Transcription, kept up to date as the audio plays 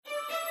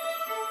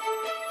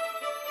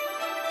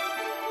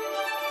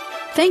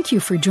Thank you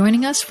for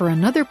joining us for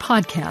another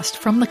podcast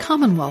from the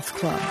Commonwealth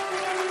Club.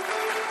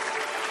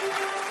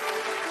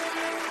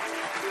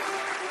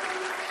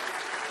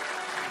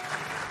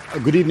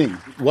 Good evening.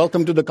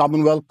 Welcome to the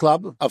Commonwealth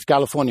Club of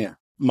California.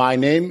 My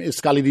name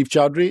is Kalideep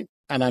Chaudhary,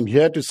 and I'm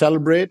here to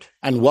celebrate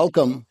and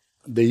welcome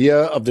the Year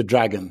of the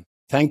Dragon.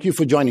 Thank you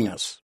for joining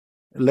us.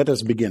 Let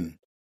us begin.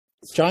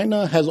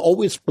 China has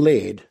always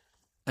played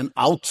an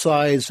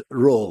outsized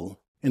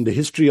role in the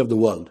history of the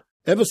world.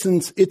 Ever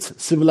since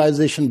its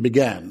civilization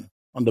began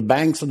on the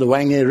banks of the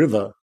Yangtze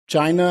River,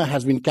 China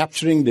has been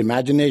capturing the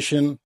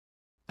imagination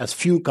as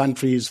few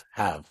countries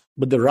have.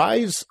 But the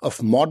rise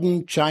of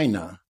modern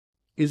China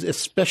is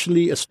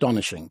especially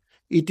astonishing.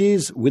 It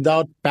is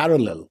without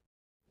parallel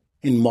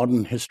in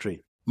modern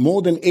history.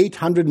 More than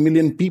 800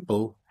 million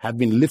people have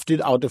been lifted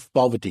out of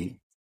poverty,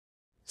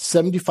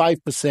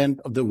 75%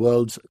 of the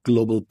world's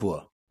global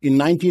poor. In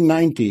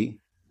 1990,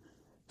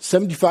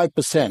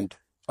 75%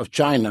 of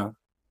China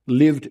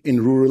lived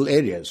in rural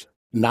areas.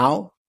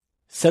 Now,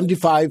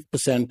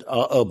 75%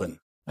 are urban.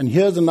 And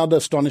here's another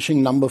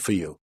astonishing number for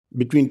you.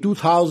 Between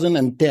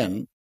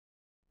 2010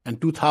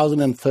 and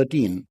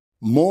 2013,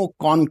 more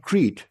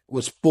concrete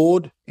was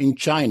poured in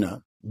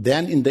China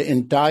than in the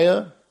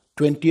entire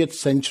 20th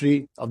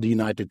century of the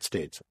United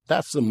States.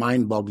 That's a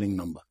mind-boggling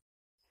number.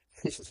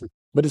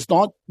 But it's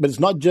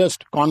not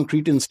just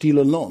concrete and steel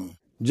alone.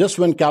 Just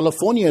when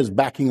California is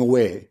backing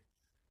away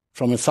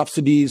from its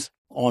subsidies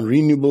on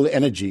renewable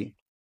energy,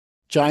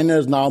 China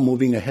is now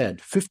moving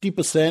ahead.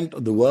 50%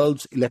 of the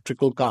world's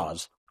electrical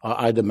cars are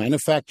either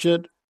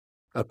manufactured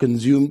or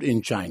consumed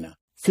in China.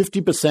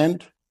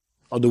 50%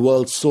 of the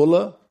world's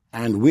solar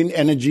and wind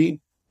energy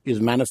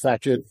is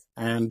manufactured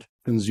and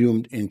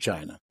consumed in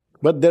China.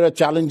 But there are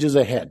challenges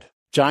ahead.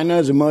 China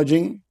is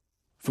emerging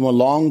from a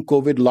long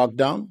COVID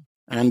lockdown,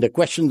 and the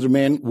questions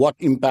remain, what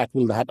impact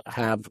will that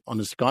have on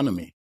its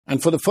economy?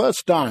 And for the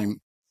first time,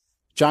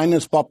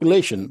 China's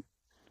population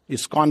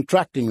is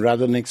contracting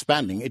rather than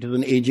expanding. It is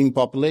an aging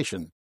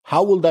population.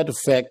 How will that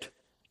affect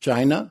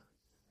China?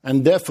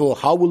 And therefore,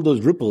 how will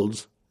those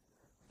ripples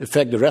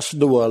affect the rest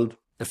of the world,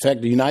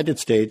 affect the United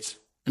States,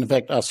 and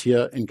affect us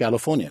here in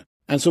California?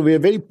 And so we are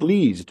very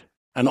pleased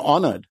and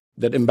honored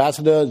that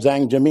Ambassador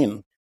Zhang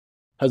Jimin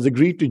has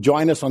agreed to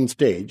join us on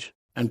stage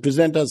and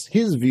present us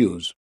his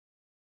views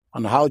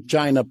on how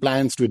China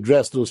plans to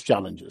address those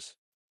challenges.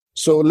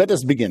 So let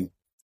us begin.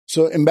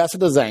 So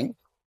Ambassador Zhang,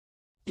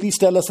 please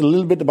tell us a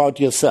little bit about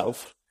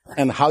yourself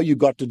and how you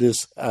got to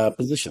this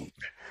position.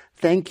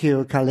 Thank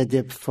you,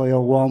 Kalideep, for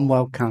your warm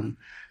welcome.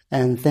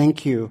 And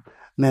thank you,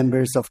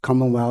 members of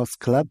Commonwealth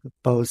Club,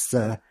 both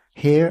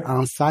here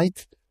on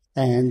site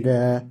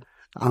and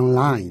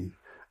online,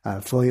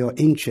 for your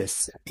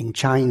interest in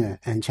China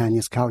and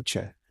Chinese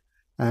culture.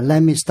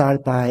 Let me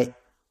start by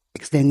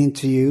extending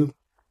to you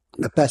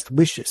the best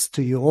wishes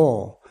to you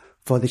all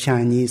for the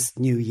Chinese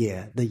New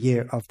Year, the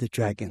Year of the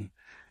Dragon.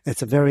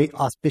 It's a very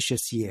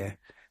auspicious year,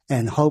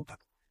 and hope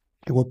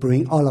it will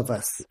bring all of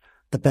us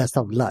the best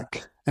of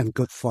luck and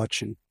good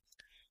fortune.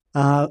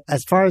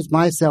 As far as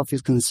myself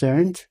is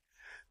concerned,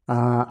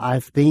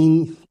 I've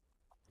been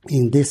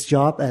in this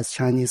job as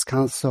Chinese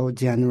Consul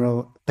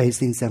General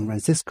based in San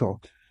Francisco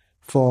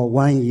for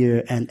 1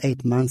 year and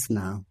 8 months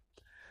now.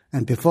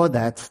 And before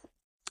that,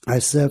 I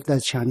served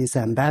as Chinese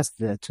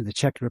ambassador to the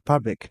Czech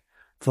Republic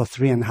for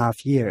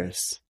 3.5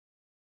 years.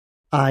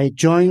 I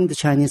joined the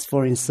Chinese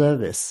Foreign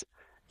Service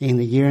in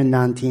the year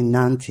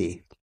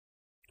 1990.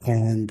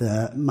 And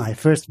my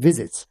first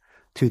visit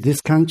to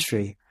this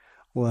country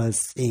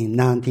was in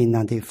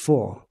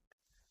 1994.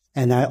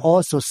 And I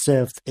also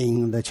served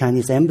in the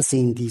Chinese Embassy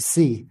in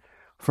D.C.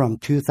 from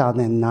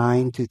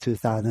 2009 to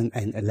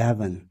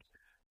 2011.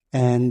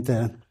 And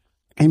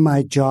in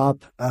my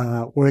job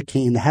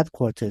working in the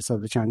headquarters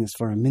of the Chinese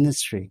Foreign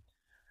Ministry,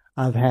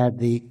 I've had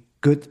the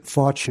good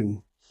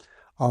fortune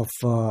of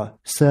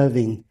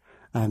serving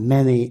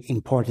many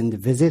important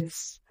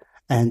visits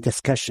and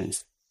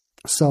discussions.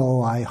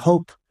 So I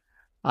hope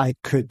I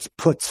could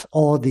put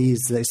all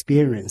these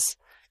experience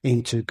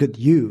into good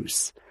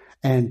use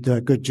and a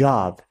good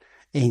job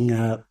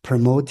in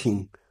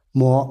promoting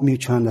more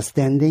mutual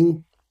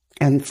understanding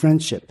and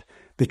friendship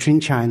between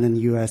China and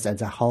the U.S.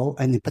 as a whole,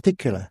 and in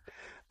particular,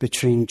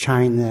 between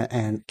China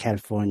and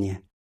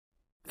California.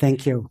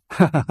 Thank you.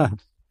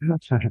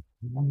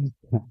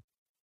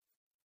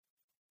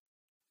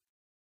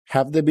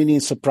 Have there been any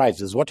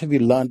surprises? What have you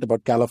learned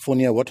about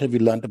California? What have you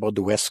learned about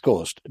the West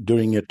Coast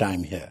during your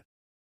time here?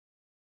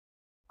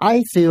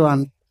 I feel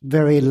I'm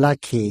very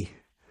lucky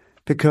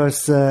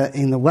because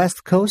in the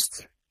West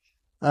Coast,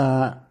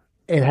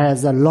 it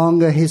has a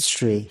longer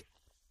history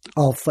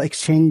of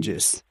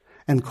exchanges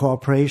and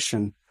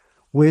cooperation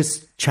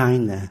with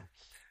China.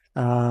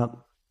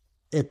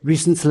 It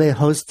recently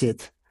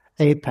hosted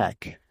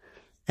APEC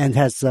and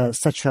has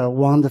such a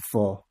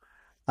wonderful,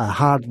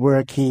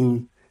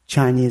 hardworking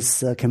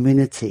Chinese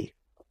community,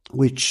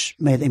 which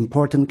made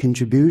important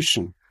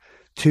contribution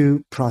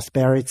to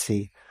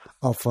prosperity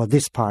of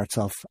this part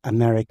of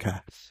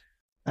America.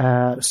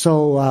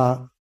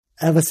 So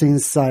ever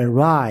since I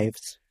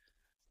arrived,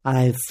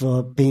 I've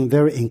been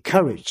very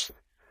encouraged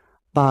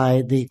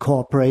by the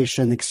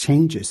cooperation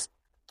exchanges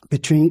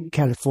between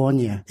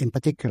California in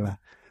particular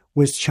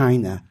with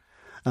China.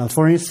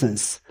 For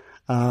instance,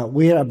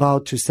 we are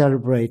about to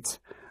celebrate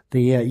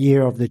the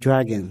Year of the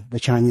Dragon, the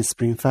Chinese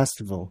Spring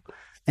Festival.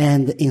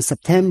 And in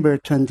September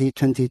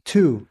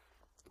 2022,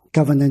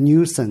 Governor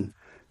Newsom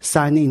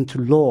signed into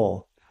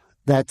law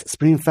that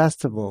Spring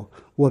Festival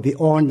will be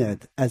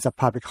honored as a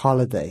public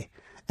holiday.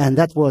 And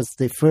that was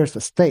the first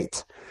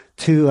state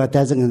to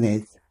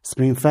designate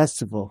Spring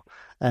Festival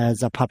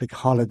as a public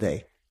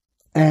holiday.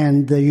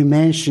 And you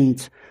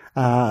mentioned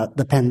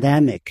the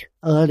pandemic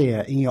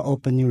earlier in your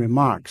opening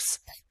remarks.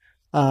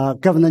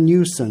 Governor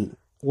Newsom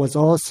was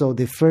also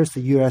the first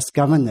U.S.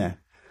 governor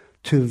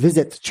to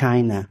visit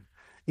China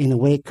in the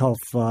wake of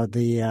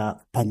the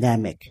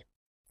pandemic.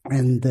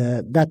 And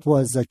that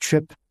was a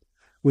trip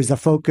with a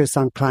focus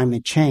on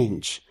climate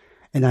change.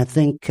 And I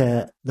think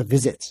the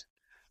visit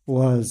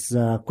was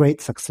a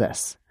great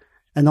success.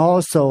 And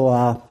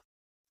also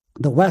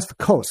the West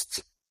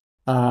Coast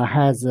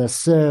has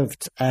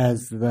served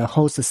as the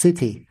host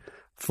city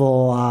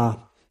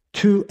for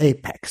 2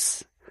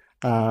 APECs.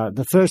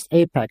 The first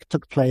APEC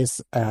took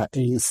place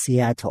in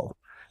Seattle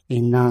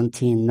in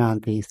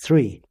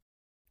 1993.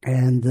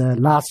 And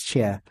last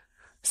year,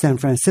 San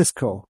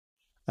Francisco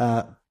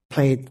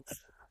played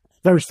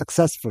very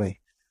successfully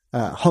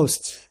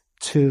host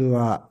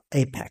to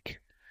APEC.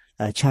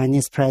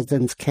 Chinese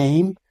presidents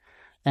came,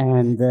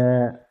 and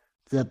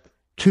the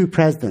 2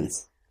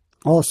 presidents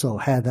also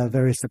had a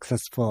very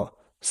successful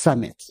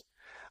summit,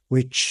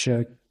 which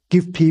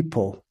give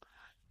people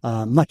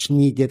much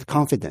needed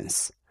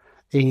confidence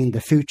in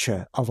the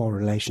future of our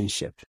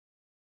relationship.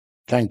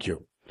 Thank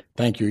you.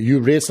 Thank you. You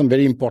raised some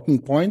very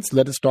important points.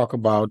 Let us talk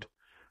about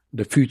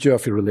the future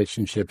of your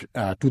relationship.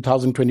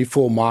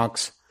 2024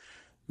 marks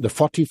the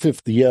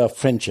 45th year of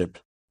friendship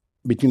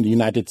between the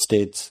United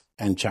States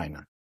and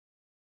China.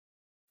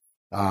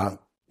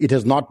 It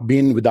has not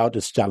been without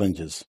its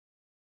challenges.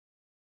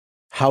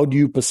 How do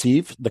you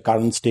perceive the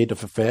current state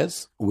of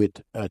affairs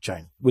with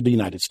China, with the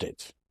United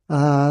States?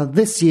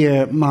 This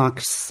year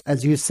marks,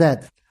 as you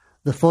said,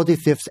 the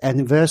 45th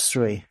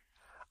anniversary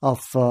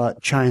of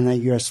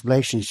China-U.S.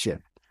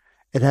 relationship.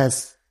 It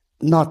has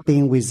not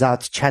been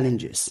without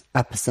challenges,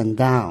 ups and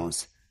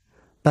downs.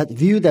 But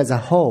viewed as a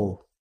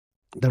whole,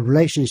 the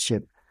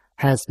relationship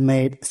has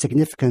made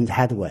significant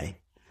headway.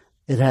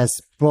 It has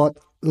brought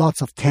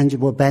lots of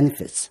tangible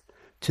benefits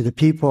to the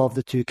people of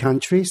the 2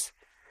 countries.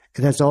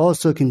 It has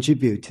also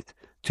contributed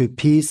to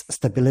peace,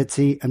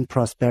 stability, and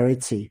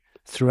prosperity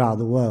throughout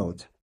the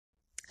world.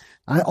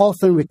 I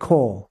often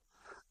recall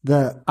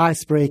the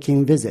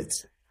ice-breaking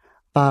visits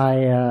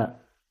by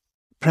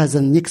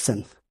President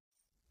Nixon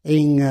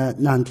in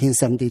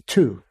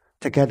 1972,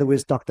 together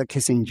with Dr.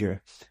 Kissinger.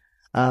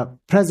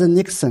 President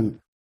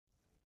Nixon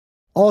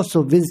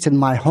also visited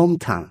my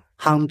hometown,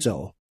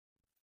 Hangzhou,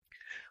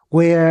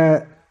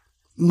 where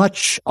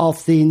much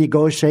of the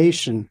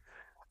negotiation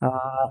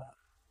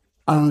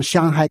on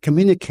Shanghai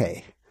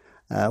Communique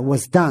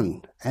was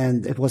done,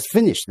 and it was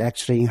finished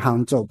actually in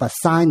Hangzhou, but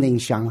signed in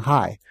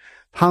Shanghai.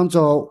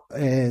 Hangzhou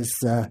is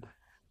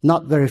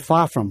not very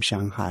far from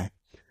Shanghai.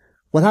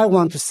 What I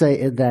want to say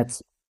is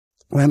that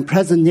when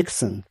President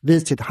Nixon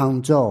visited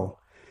Hangzhou,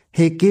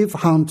 he gave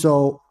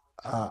Hangzhou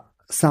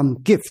some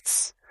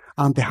gifts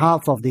on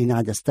behalf of the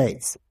United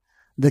States.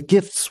 The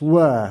gifts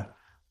were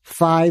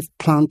 5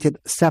 planted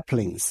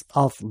saplings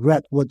of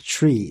redwood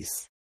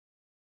trees.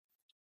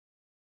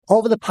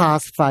 Over the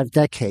past 5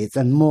 decades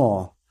and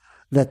more,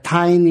 the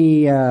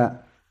tiny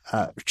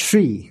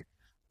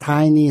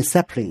tiny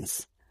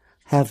saplings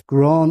have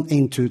grown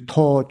into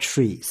tall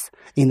trees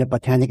in the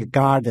botanic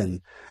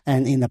garden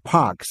and in the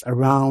parks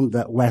around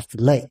the West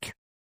Lake.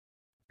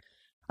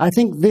 I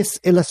think this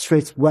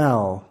illustrates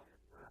well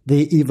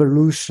the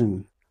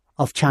evolution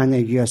of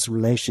China-U.S.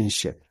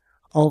 relationship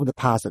over the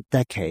past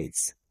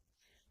decades.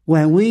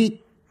 When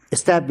we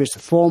established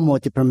formal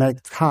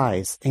diplomatic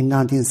ties in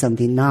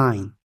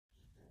 1979,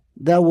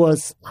 there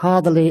was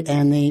hardly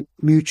any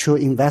mutual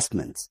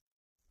investment.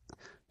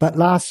 But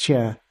last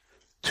year,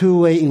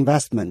 two-way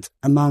investment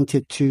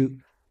amounted to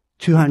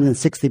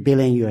 $260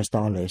 billion.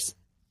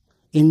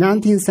 In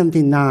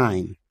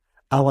 1979,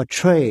 our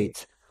trade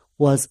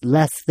was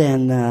less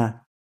than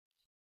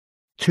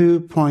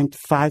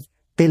 $2.5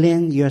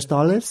 billion.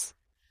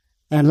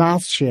 And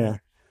last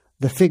year,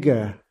 the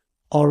figure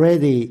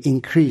already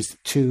increased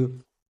to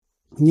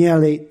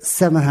nearly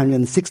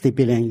 $760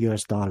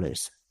 billion.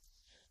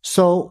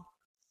 So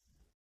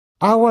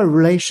our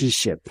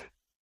relationship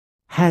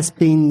has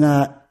been,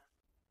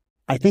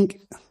 I think,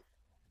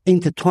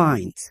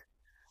 intertwined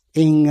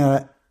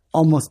in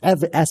almost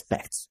every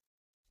aspect.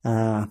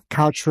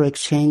 Cultural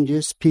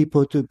exchanges,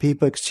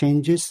 people-to-people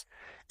exchanges,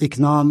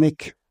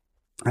 economic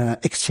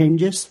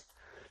exchanges.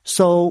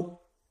 So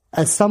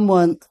as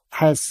someone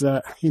has,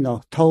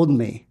 told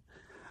me,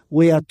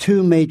 we are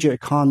 2 major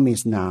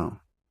economies now.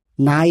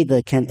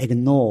 Neither can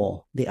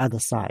ignore the other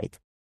side.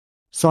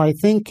 So I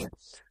think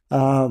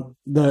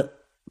the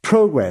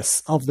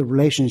progress of the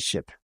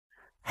relationship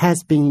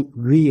has been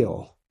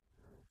real.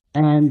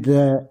 And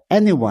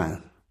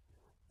anyone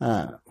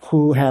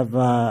who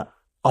have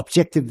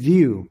objective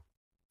view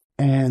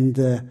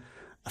and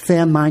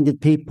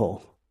fair-minded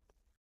people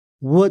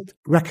would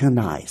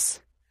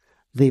recognize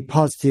the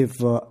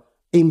positive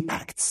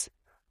impacts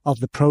of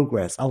the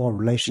progress of our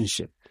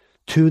relationship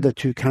to the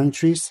two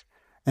countries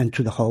and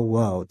to the whole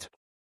world.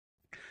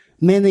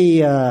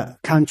 Many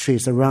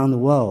countries around the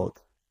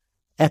world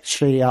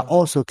actually are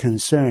also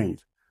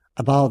concerned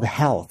about the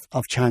health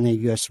of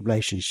China-US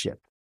relationship,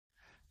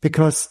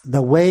 because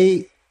the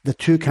way the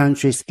two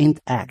countries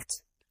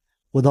interact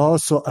would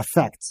also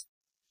affect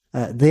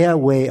their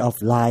way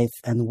of life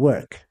and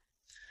work.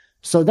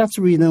 So that's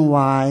the reason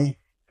why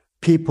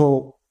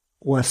people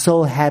were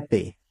so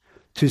happy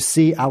to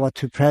see our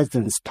two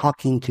presidents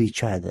talking to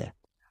each other,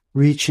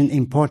 reaching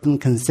important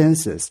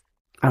consensus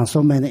on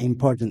so many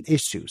important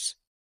issues.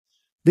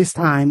 This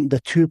time, the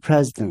two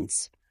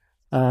presidents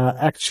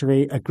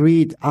actually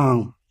agreed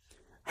on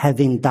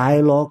having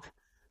dialogue,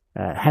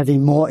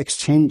 having more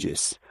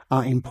exchanges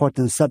on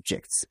important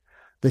subjects.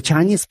 The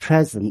Chinese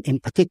president, in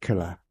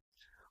particular,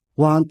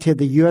 wanted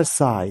the U.S.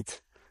 side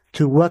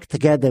to work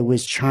together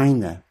with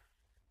China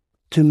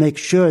to make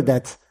sure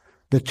that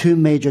the two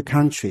major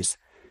countries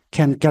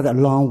can get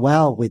along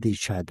well with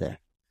each other.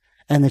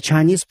 And the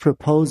Chinese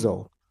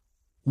proposal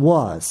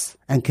was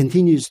and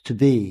continues to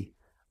be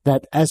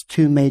that as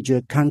two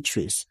major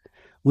countries,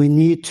 we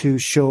need to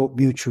show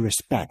mutual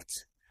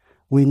respect.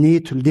 We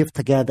need to live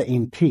together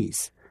in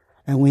peace,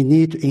 and we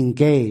need to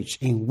engage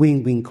in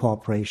win-win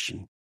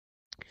cooperation.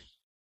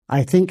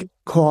 I think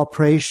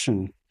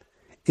cooperation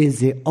is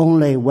the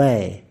only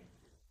way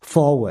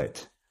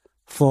forward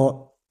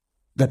for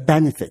the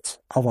benefit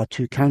of our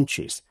two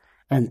countries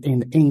and in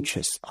the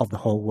interest of the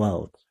whole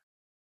world.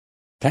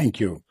 Thank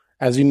you.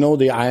 As you know,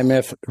 the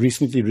IMF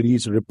recently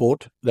released a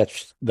report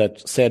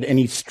that said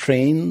any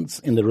strains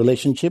in the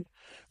relationship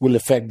will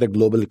affect the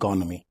global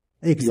economy.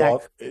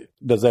 Exactly.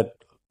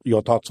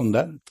 Your thoughts on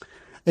that?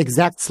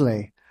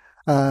 Exactly.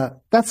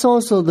 That's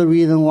also the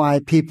reason why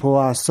people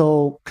are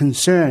so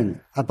concerned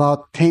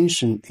about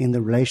tension in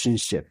the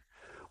relationship.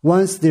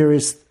 Once there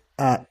is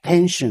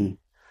tension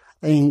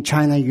in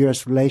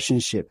China-US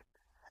relationship,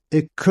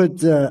 it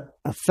could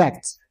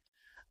affect,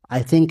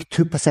 I think,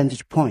 2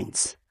 percentage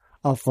points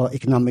of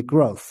economic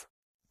growth.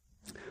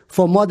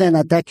 For more than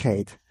a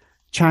decade,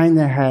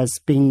 China has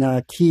been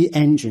a key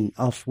engine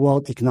of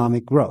world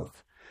economic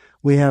growth.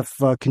 We have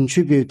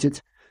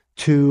contributed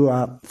to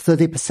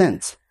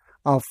 30%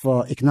 of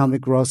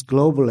economic growth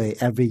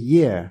globally every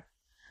year.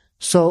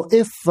 So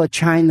if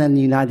China and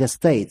the United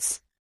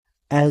States,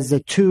 as the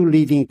two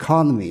leading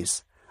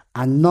economies,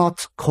 are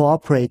not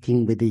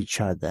cooperating with each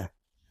other,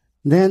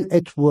 then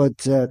it would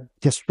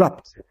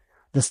disrupt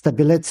the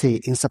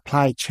stability in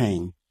supply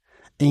chain,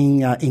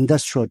 in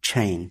industrial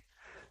chain.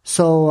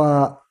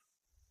 So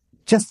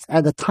just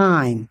at the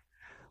time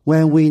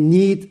when we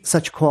need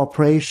such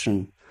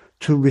cooperation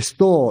to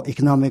restore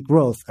economic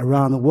growth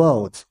around the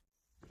world,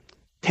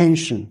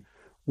 tension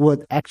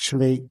would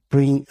actually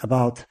bring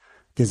about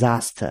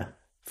disaster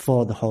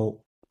for the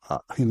whole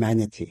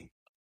humanity.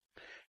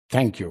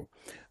 Thank you.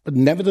 But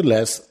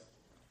nevertheless,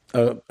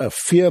 a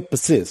fear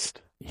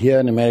persists here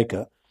in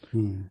America.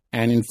 And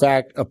in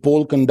fact, a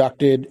poll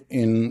conducted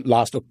in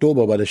last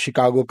October by the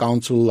Chicago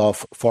Council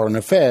of Foreign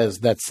Affairs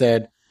that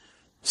said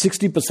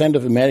 60%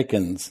 of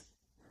Americans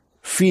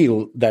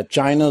feel that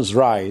China's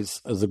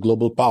rise as a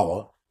global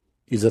power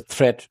is a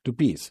threat to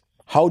peace.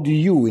 How do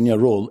you, in your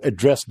role,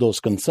 address those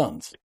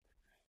concerns?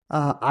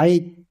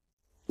 I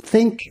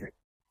think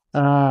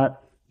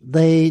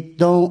they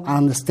don't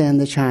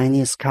understand the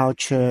Chinese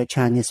culture,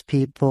 Chinese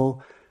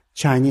people,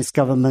 Chinese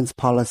government's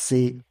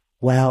policy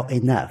well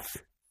enough.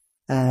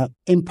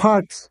 In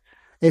part,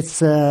 it's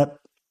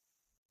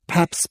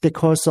perhaps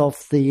because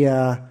of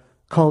the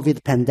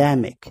COVID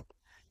pandemic.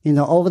 You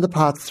know, over the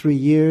past 3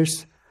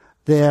 years,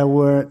 there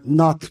were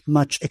not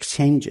much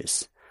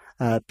exchanges.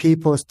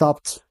 People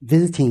stopped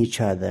visiting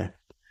each other.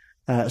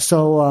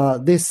 So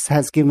this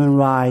has given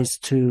rise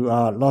to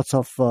lots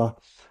of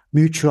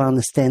mutual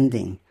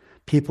understanding.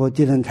 People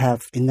didn't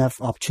have enough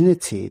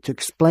opportunity to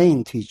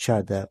explain to each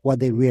other what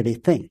they really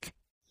think.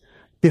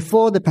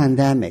 Before the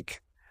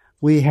pandemic,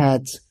 we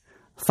had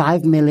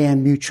 5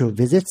 million mutual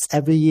visits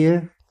every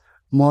year,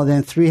 more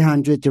than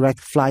 300 direct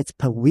flights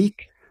per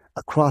week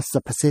across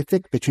the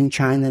Pacific between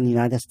China and the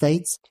United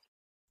States.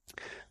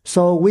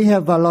 So we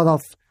have a lot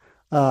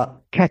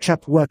of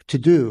catch-up work to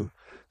do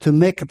to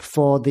make up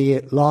for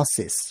the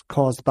losses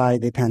caused by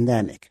the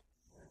pandemic.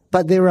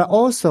 But there are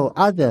also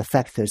other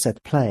factors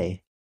at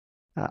play.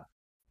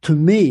 To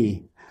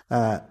me,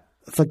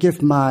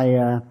 forgive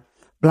my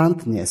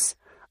bluntness,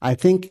 I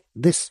think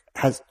this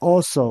has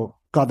also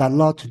got a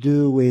lot to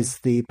do with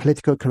the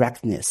political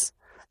correctness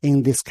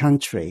in this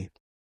country.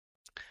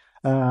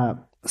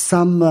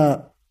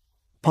 Some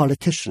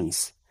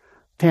politicians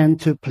tend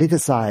to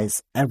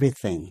politicize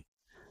everything.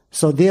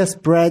 So they're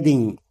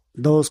spreading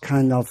those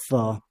kind of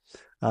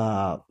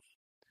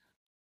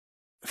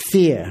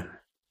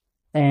fear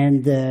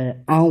and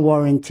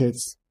unwarranted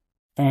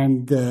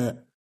and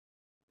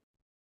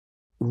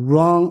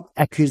wrong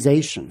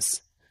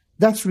accusations.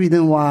 That's the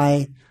reason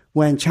why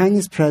when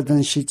Chinese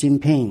President Xi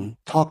Jinping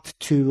talked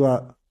to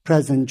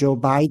President Joe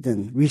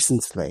Biden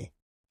recently,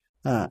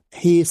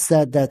 he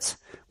said that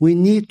we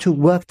need to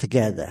work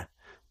together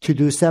to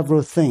do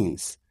several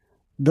things.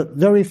 The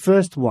very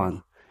first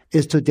one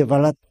is to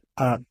develop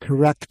a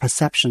correct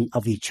perception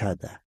of each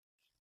other.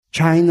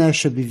 China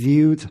should be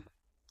viewed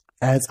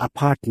as a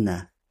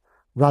partner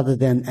rather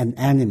than an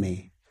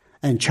enemy,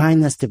 and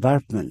China's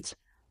development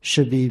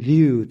should be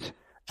viewed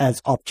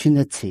as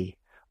opportunity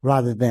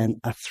rather than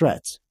a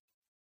threat.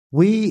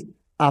 We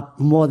are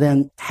more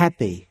than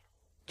happy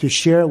to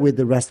share with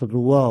the rest of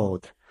the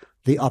world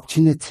the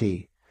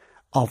opportunity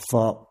of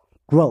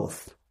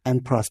growth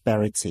and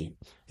prosperity.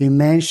 You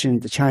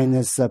mentioned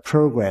China's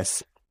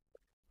progress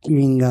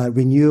in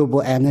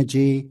renewable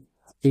energy,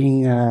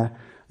 in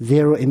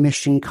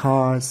zero-emission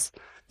cars,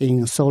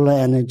 in solar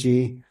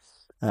energy,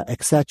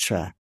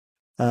 etc.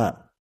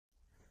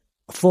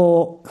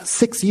 For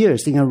 6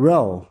 years in a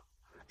row,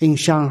 in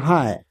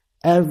Shanghai,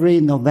 every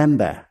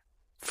November,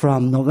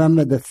 from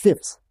November the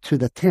 5th to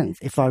the 10th,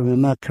 if I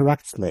remember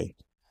correctly,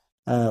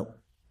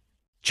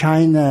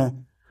 China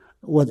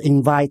would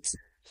invite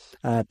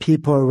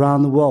people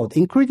around the world,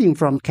 including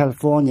from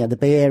California, the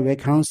Bay Area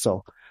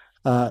Council,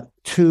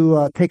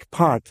 to take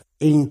part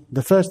in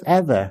the first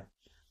ever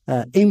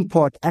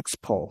import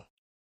expo.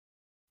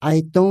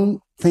 I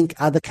don't think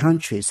other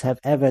countries have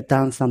ever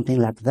done something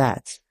like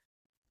that.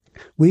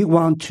 We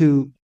want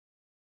to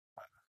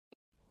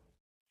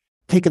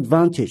take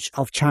advantage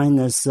of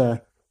China's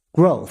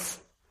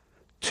growth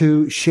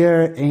to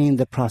share in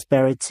the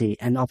prosperity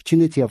and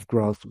opportunity of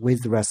growth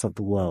with the rest of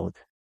the world.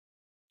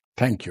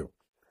 Thank you.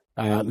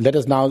 Let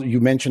us now, you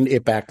mentioned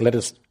APAC. Let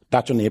us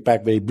touch on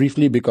APAC very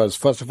briefly because,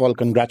 first of all,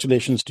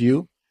 congratulations to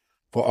you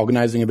for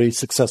organizing a very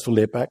successful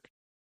APAC.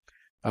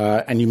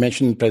 And you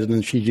mentioned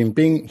President Xi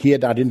Jinping. He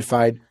had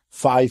identified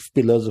 5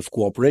 pillars of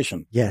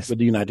cooperation with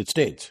the United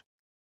States.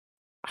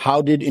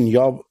 How did, in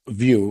your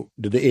view,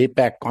 did the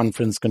APAC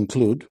conference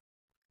conclude?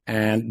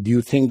 And do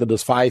you think that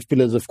those 5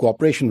 pillars of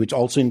cooperation, which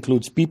also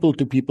includes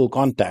people-to-people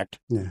contact,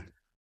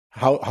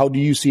 how do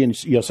you see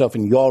yourself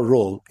in your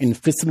role in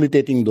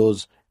facilitating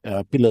those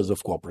pillars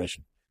of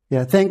cooperation?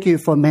 Yeah, thank you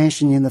for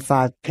mentioning the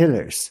 5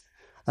 pillars.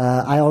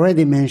 I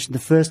already mentioned the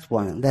first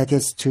one, that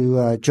is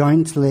to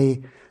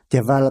jointly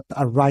develop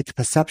a right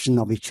perception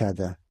of each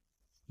other.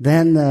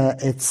 Then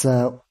it's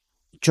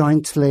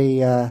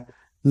jointly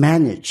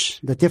manage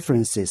the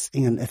differences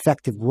in an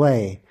effective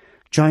way,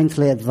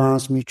 jointly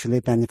advance mutually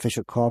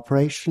beneficial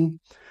cooperation,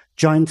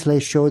 jointly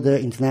shoulder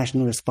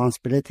international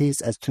responsibilities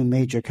as 2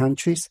 major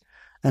countries,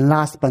 and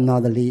last but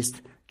not the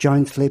least,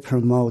 jointly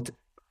promote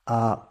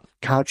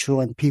cultural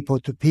and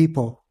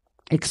people-to-people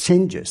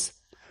exchanges.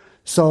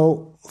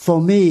 So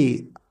for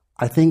me,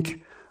 I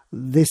think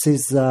this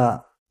is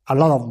a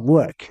lot of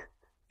work,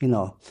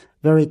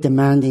 very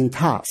demanding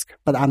task,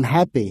 but I'm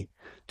happy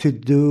to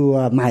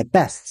do my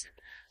best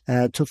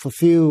to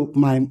fulfill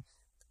my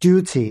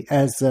duty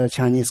as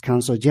Chinese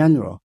Consul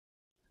General.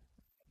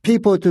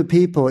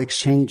 People-to-people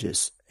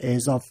exchanges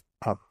is of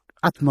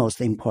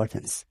utmost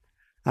importance.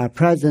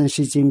 President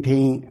Xi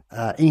Jinping,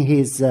 in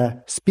his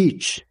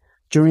speech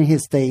during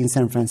his stay in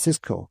San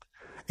Francisco,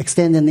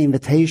 extended an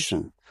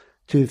invitation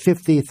to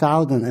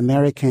 50,000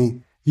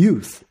 American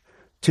youth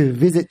to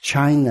visit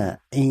China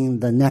in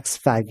the next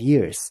 5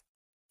 years.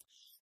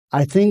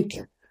 I think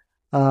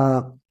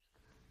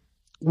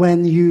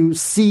when you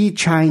see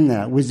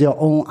China with your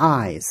own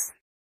eyes,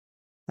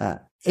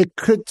 it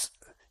could,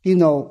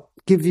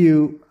 give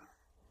you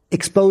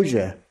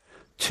exposure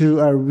to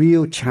a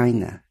real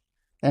China.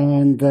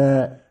 And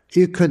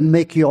you could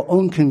make your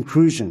own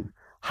conclusion.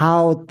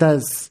 How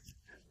does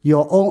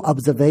your own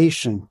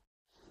observation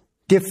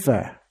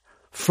differ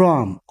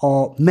from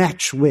or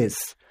match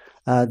with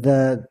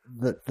the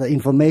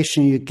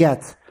information you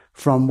get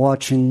from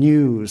watching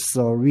news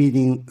or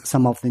reading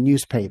some of the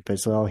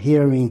newspapers or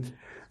hearing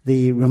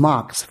the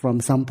remarks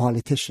from some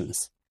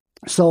politicians?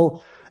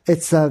 So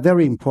it's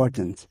very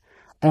important.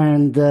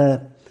 And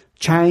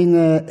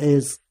China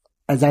is,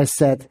 as I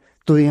said,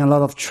 doing a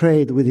lot of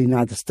trade with the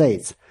United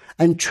States.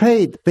 And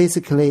trade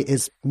basically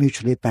is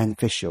mutually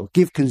beneficial,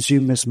 give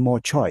consumers more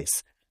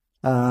choice.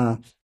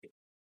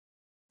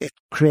 It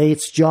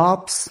creates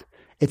jobs,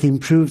 it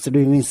improves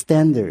living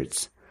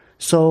standards.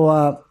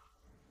 So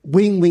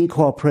win-win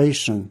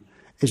cooperation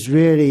is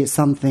really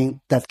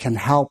something that can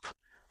help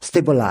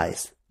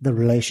stabilize the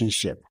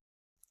relationship.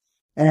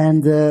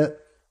 And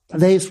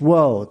today's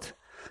world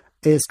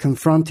is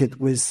confronted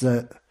with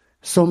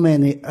so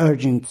many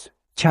urgent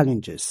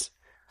challenges.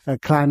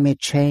 Climate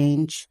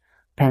change,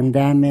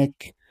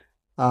 pandemic,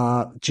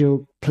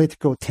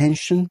 geopolitical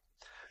tension.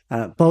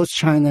 Both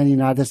China and the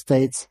United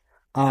States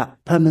are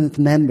permanent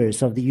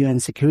members of the UN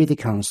Security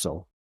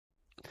Council.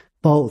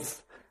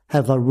 Both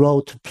have a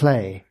role to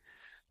play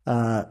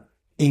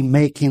in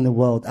making the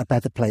world a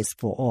better place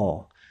for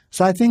all.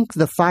 So I think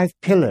the 5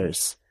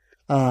 pillars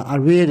are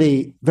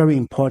really very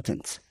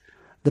important.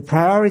 The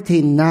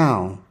priority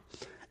now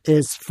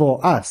is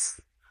for us.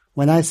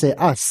 When I say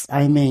us,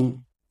 I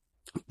mean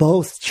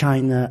both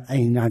China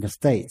and United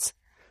States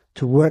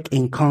to work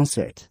in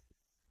concert,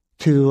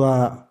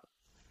 to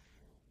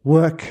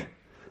work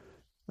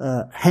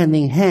hand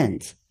in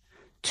hand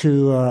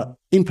to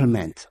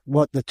implement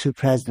what the two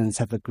presidents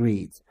have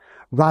agreed,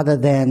 rather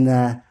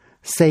than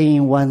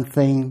saying one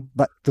thing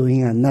but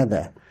doing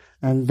another.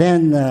 And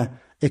then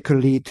it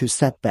could lead to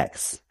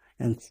setbacks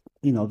and,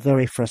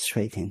 very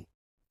frustrating.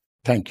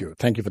 Thank you.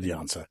 Thank you for the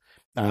answer.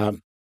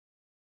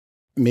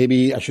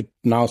 Maybe I should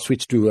now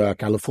switch to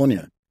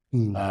California.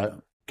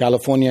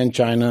 California and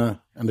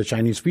China and the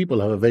Chinese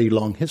people have a very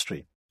long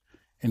history.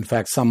 In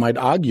fact, some might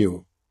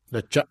argue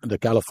that the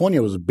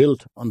California was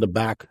built on the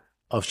back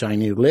of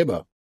Chinese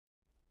labor.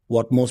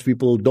 What most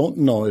people don't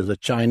know is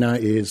that China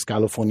is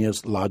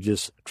California's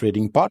largest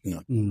trading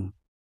partner.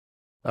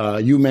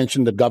 You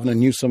mentioned that Governor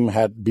Newsom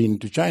had been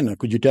to China.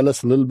 Could you tell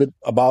us a little bit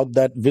about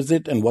that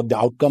visit and what the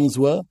outcomes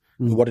were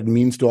and what it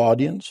means to our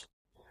audience?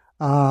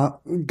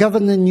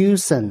 Governor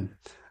Newsom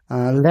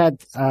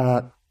led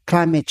a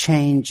climate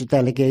change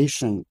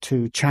delegation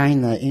to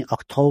China in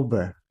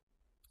October.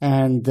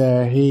 And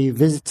he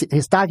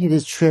started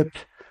his trip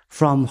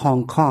from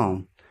Hong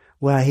Kong,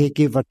 where he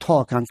gave a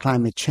talk on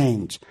climate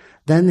change.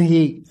 Then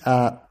he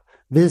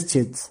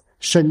visited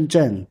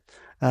Shenzhen,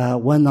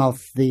 one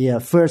of the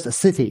first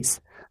cities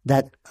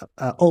that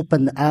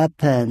opened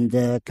up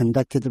and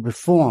conducted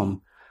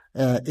reform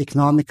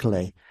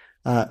economically.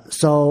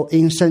 So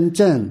in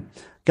Shenzhen,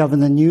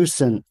 Governor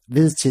Newsom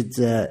visited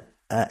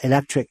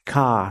electric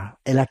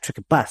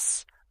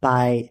bus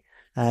by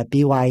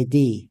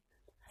BYD.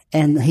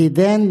 And he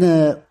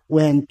then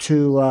went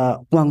to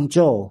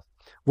Guangzhou,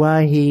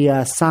 where he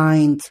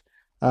signed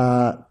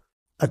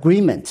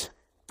agreement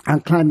on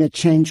climate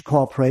change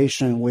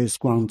cooperation with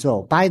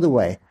Guangzhou. By the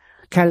way,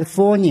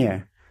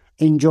 California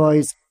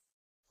enjoys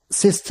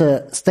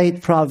sister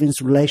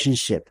state-province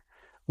relationship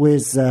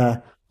with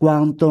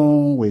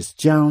Guangdong, with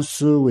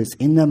Jiangsu, with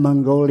Inner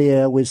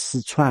Mongolia, with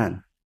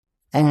Sichuan.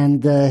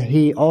 And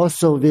he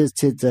also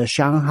visited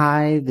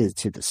Shanghai,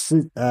 visited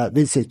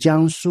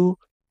Jiangsu,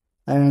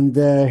 and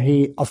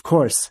he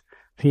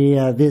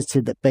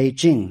visited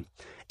Beijing.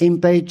 In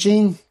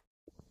Beijing,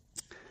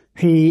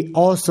 he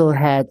also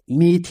had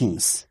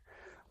meetings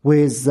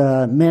with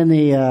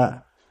many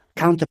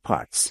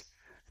counterparts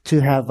to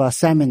have a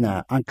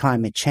seminar on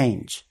climate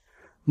change.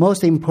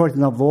 Most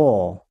important of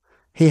all,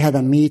 he had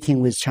a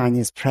meeting with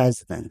Chinese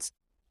presidents.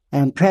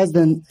 And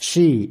President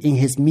Xi, in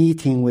his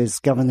meeting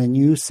with Governor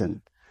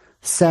Newsom,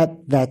 said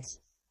that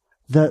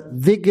the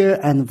vigor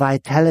and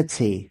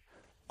vitality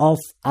of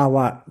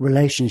our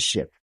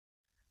relationship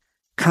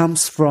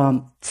comes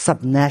from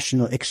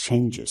subnational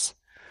exchanges.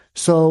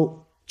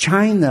 So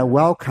China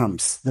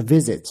welcomes the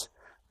visit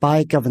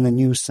by Governor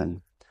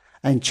Newsom,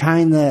 and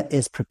China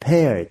is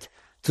prepared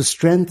to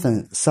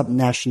strengthen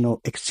subnational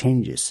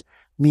exchanges,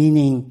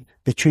 meaning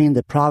between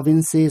the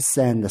provinces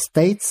and the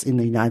states in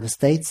the United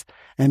States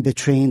and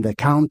between the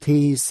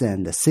counties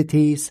and the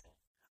cities.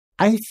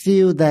 I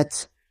feel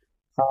that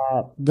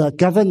the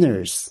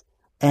governors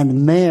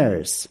and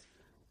mayors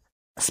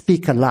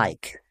speak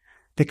alike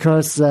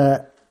because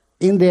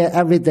in their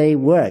everyday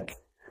work,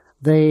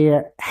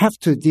 they have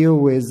to deal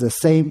with the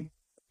same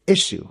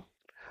issue,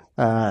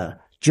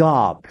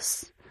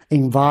 jobs,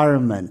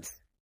 environment,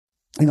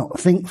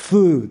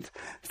 food,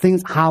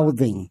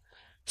 housing.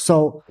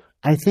 So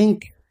I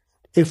think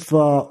if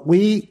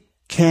we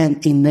can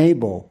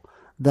enable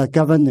the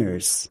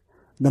governors,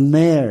 the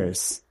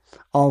mayors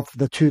of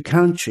the two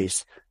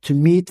countries to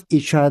meet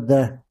each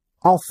other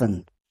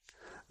often,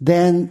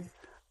 then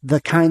the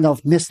kind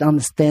of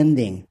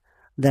misunderstanding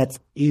that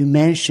you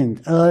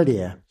mentioned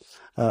earlier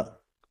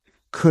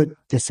could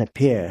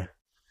disappear.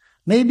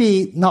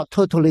 Maybe not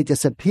totally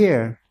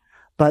disappear,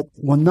 but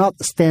will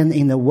not stand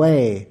in the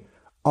way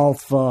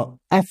of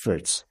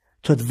efforts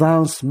to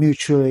advance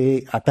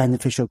mutually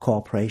beneficial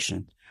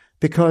cooperation,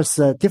 because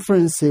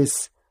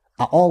differences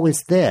are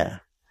always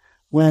there.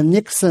 When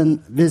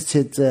Nixon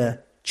visited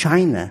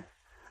China,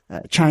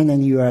 China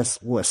and U.S.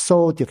 were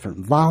so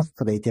different,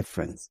 vastly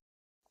different.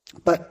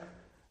 But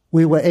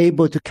we were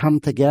able to come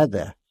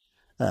together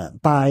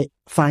by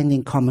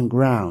finding common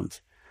ground.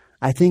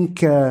 I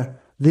think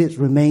this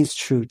remains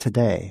true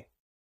today.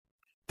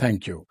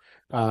 Thank you.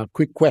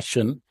 Quick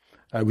question,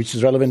 which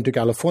is relevant to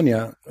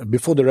California.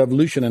 Before the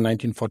revolution in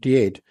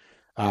 1948,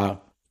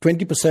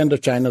 20%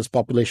 of China's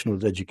population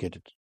was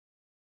educated.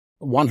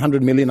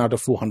 100 million out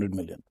of 400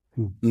 million.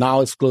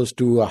 Now it's close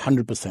to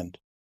 100%.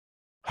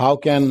 How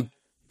can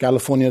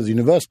California's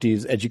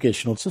universities'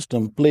 educational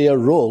system play a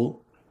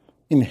role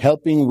in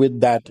helping with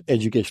that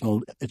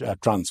educational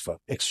transfer,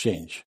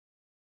 exchange?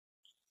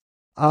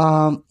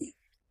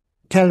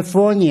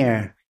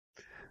 California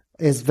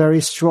is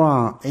very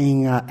strong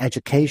in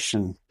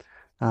education.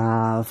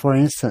 For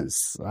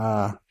instance,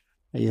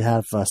 you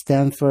have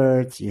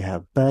Stanford, you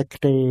have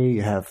Berkeley,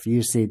 you have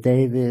UC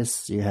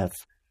Davis, you have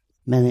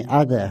many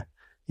other,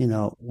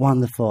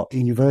 wonderful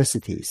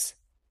universities.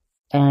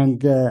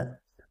 And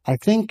I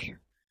think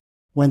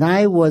when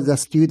I was a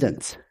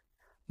student,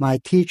 my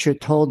teacher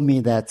told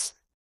me that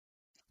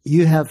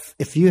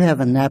if you have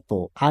an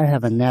apple, I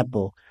have an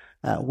apple,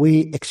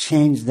 we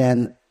exchange,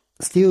 then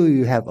still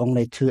you have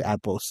only two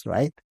apples,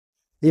 right?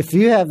 If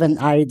you have an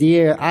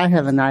idea, I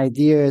have an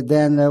idea,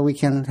 then we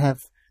can have,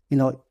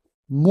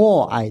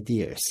 more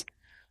ideas.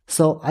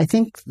 So I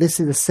think this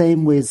is the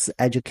same with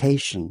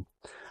education.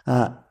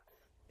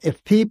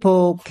 If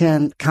people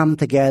can come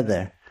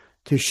together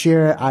to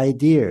share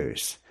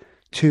ideas,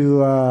 to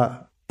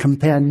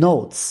compare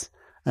notes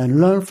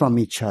and learn from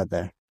each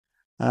other,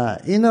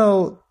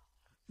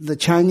 the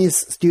Chinese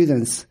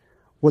students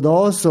would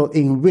also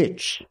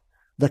enrich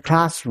the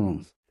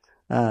classroom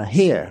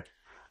here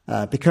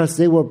because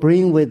they will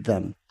bring with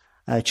them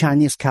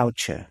Chinese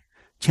culture,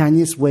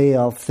 Chinese way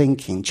of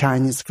thinking,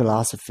 Chinese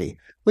philosophy,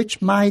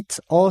 which might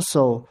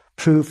also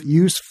prove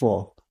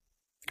useful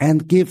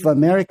and give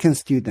American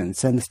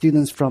students and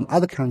students from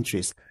other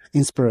countries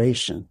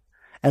inspiration.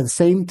 At the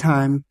same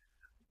time,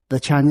 the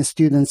Chinese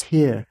students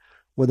here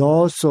would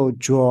also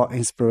draw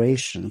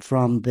inspiration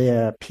from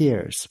their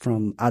peers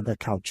from other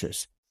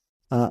cultures.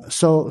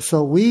 So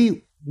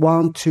we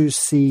want to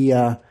see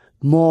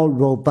more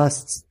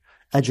robust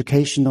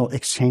educational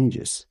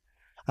exchanges.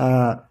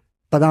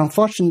 But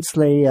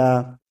unfortunately,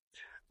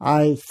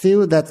 I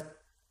feel that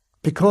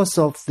because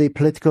of the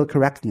political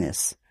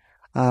correctness,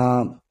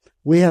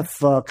 we have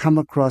come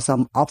across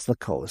some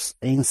obstacles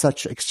in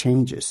such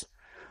exchanges.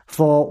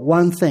 For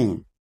one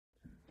thing,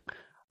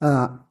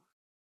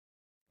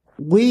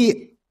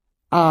 we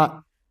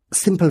are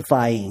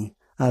simplifying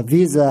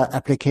visa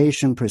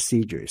application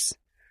procedures.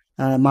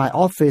 My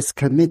office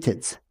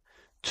committed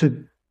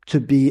to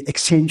be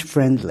exchange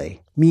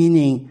friendly,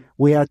 meaning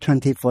we are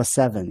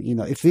 24/7.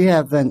 If you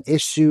have an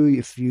issue,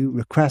 if you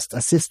request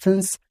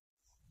assistance,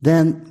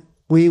 then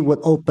we would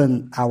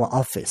open our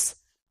office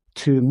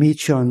to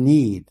meet your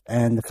need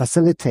and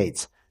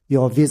facilitate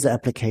your visa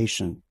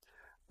application.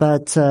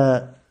 But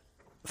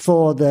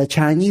for the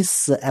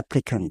Chinese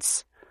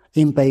applicants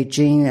in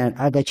Beijing and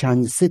other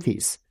Chinese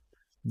cities,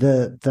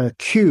 the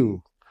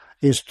queue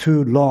is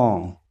too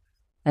long.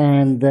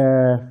 And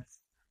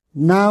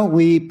now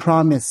we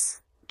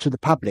promise to the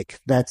public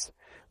that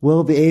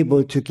we'll be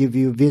able to give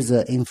you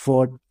visa in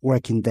 4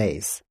 working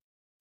days.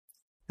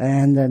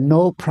 And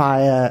no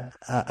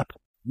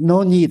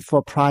need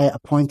for prior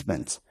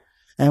appointment.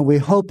 And we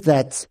hope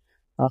that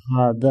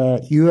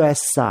the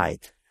U.S.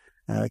 side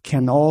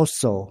can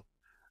also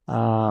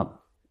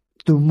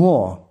do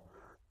more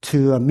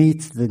to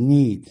meet the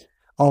need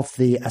of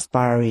the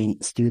aspiring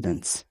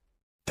students.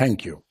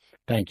 Thank you.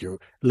 Thank you.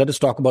 Let us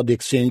talk about the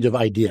exchange of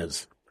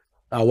ideas.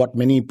 What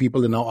many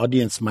people in our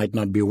audience might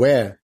not be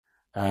aware,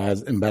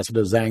 as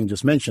Ambassador Zhang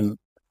just mentioned,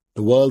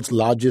 the world's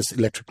largest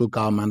electrical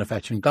car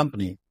manufacturing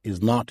company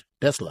is not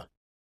Tesla.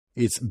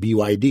 It's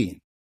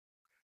BYD.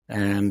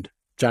 And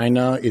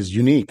China is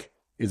unique,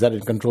 is that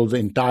it controls the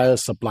entire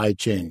supply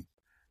chain,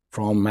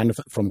 from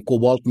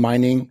cobalt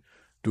mining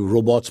to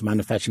robots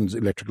manufacturing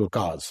electrical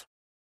cars.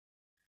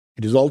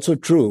 It is also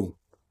true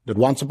that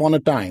once upon a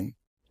time,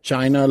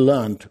 China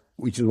learned,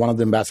 which is one of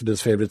the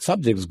ambassador's favorite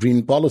subjects,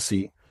 green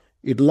policy.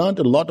 It learned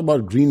a lot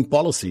about green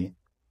policy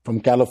from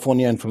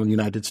California and from the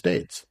United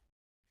States.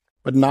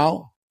 But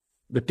now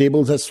the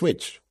tables have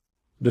switched.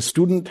 The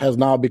student has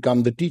now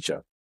become the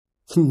teacher.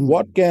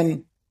 What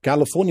can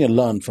California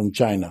learn from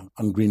China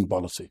on green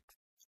policy?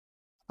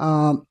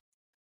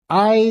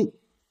 I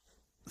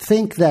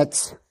think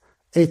that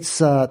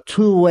it's a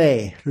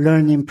two-way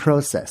learning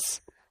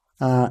process.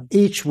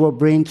 Each will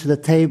bring to the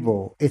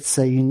table its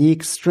a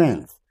unique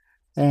strength.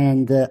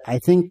 And I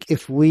think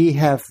if we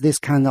have this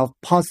kind of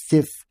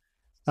positive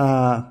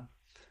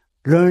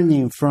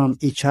learning from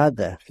each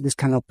other, this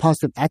kind of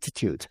positive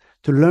attitude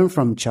to learn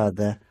from each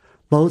other,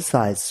 both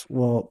sides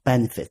will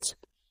benefit.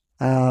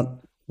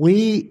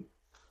 We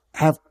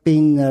have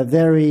been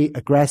very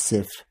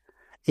aggressive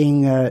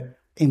in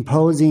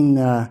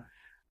imposing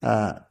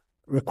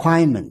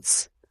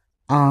requirements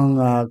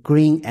on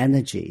green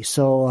energy.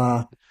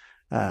 So,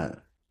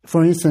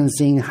 for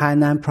instance, in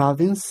Hainan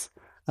province,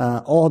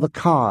 all the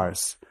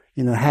cars,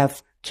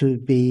 have to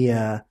be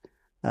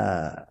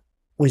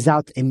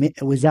without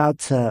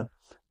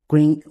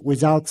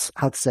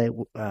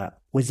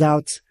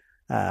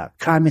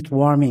climate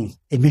warming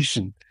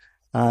emission.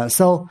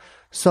 So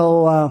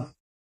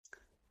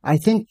I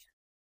think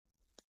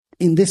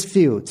in this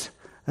field,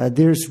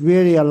 there's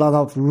really a lot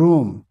of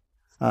room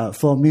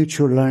for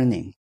mutual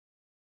learning.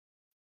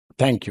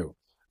 Thank you.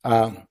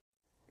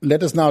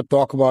 Let us now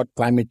talk about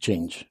climate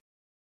change.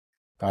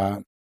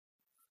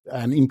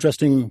 And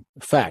interesting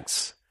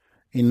facts.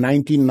 In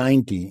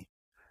 1990,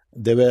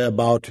 there were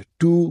about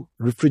 2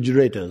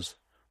 refrigerators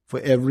for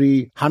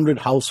every 100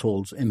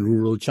 households in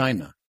rural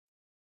China.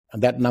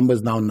 And that number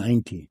is now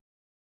 90.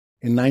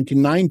 In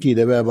 1990,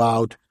 there were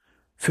about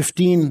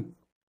 15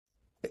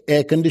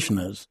 air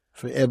conditioners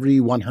for every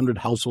 100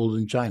 households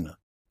in China.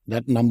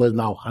 That number is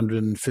now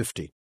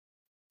 150.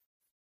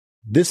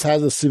 This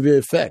has a severe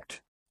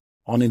effect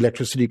on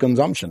electricity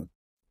consumption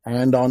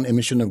and on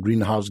emission of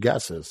greenhouse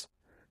gases.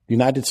 The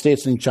United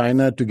States and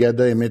China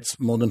together emits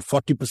more than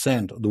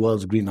 40% of the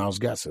world's greenhouse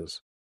gases.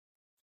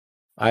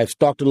 I've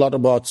talked a lot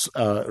about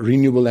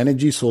renewable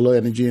energy, solar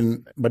energy,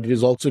 but it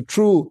is also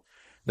true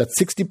that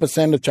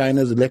 60% of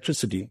China's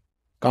electricity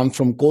comes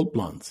from coal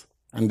plants,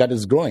 and that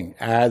is growing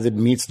as it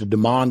meets the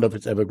demand of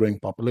its ever-growing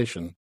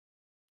population.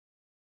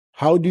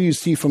 How do you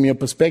see, from your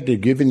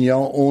perspective, given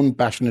your own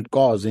passionate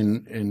cause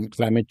in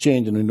climate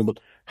change and renewable,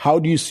 how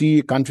do you see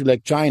a country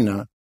like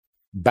China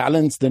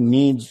balance the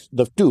needs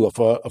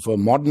of a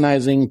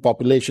modernizing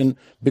population?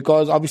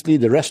 Because obviously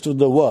the rest of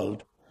the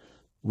world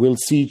will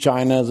see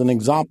China as an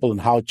example in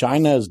how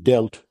China has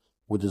dealt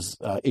with these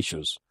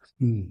issues.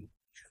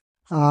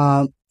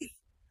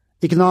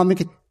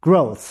 Economic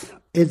growth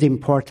is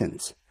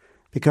important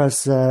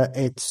because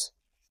it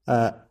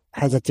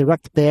has a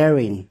direct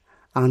bearing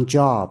on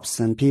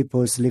jobs and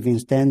people's living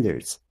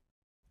standards.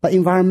 But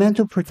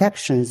environmental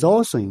protection is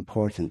also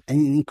important, and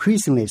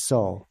increasingly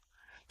so.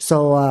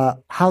 So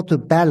how to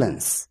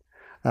balance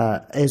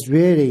is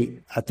really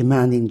a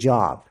demanding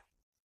job.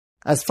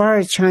 As far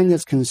as China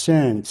is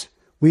concerned,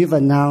 we've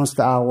announced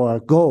our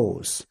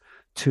goals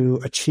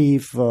to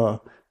achieve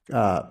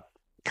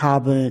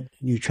carbon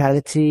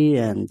neutrality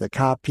and the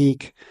car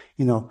peak,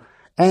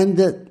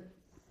 and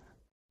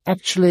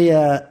actually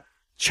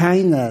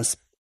China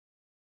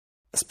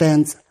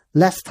spends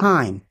less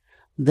time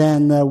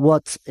than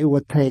what it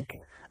would take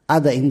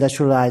other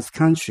industrialized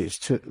countries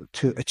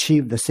to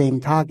achieve the same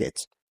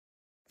targets.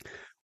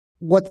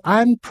 What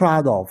I'm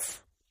proud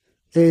of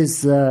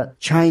is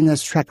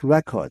China's track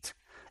record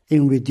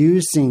in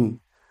reducing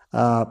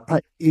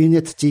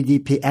unit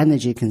GDP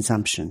energy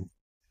consumption.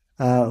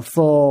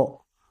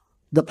 For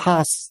the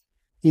past,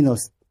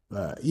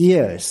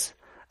 years,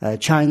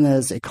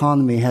 China's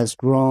economy has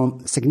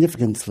grown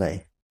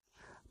significantly.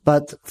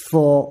 But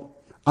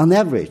on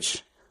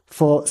average,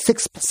 for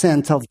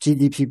 6% of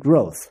GDP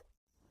growth,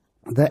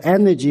 the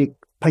energy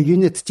per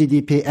unit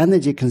GDP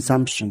energy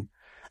consumption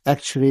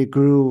actually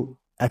grew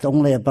at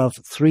only above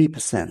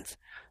 3%,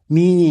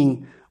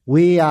 meaning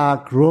we are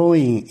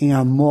growing in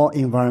a more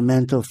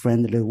environmental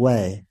friendly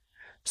way.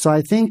 So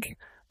I think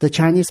the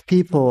Chinese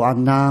people are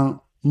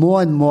now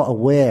more and more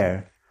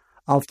aware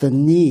of the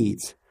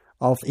needs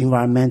of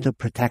environmental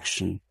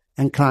protection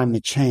and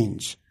climate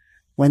change.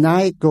 When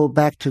I go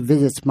back to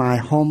visit my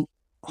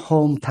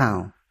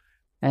hometown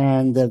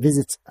and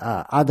visit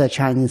other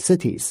Chinese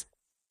cities,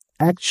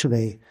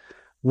 actually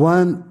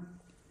one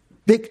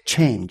big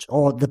change,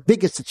 or the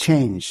biggest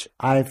change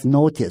I've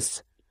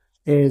noticed,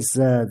 is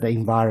the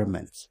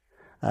environment.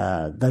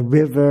 The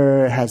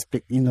river has,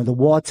 the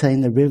water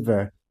in the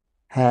river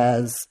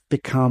has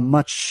become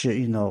much,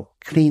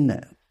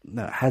 cleaner,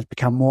 has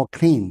become more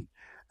clean.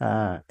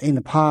 In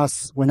the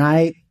past, when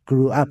I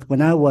grew up,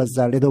 when I was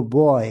a little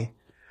boy,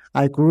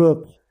 I grew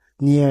up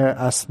near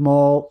a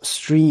small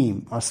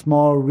stream, a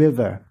small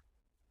river,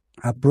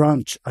 a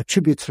branch, a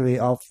tributary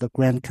of the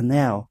Grand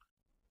Canal.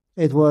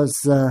 It was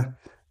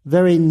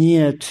very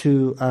near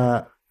to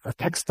a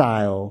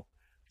textile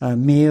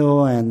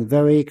mill and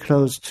very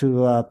close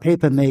to a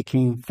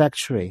paper-making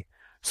factory.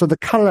 So the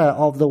color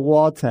of the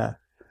water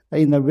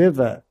in the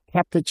river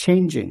kept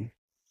changing.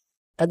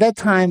 At that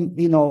time,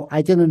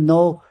 I didn't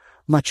know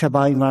much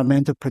about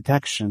environmental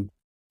protection.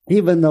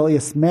 Even though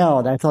it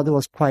smelled, I thought it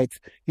was quite,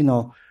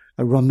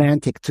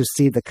 romantic to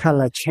see the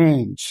color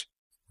change.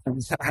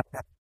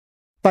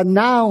 But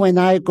now when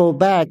I go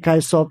back, I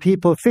saw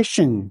people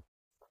fishing,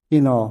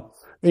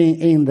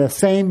 in the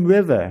same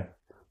river.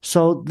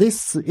 So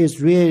this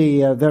is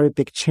really a very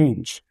big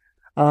change.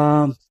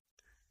 For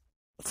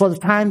the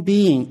time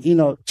being,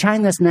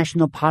 China's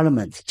national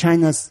parliament,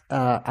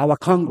 our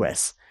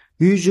Congress,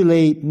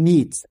 usually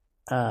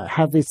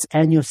have its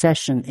annual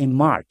session in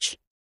March.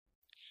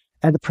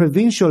 At the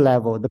provincial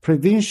level, the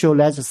provincial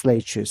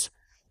legislatures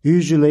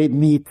usually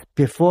meet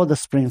before the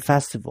Spring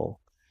Festival.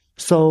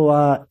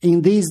 So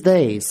in these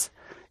days,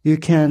 you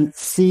can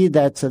see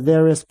that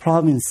various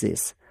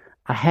provinces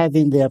are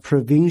having their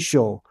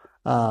provincial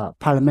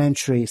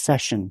parliamentary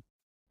session.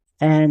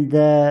 And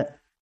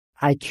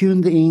I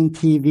tuned in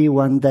TV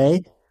one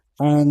day,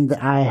 and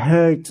I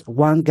heard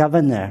one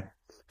governor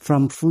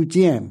from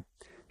Fujian.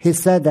 He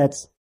said that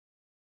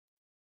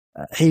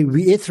he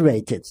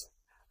reiterated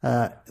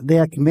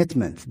their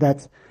commitment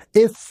that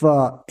if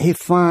he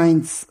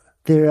finds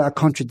there are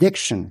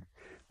contradiction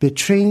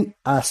between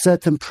a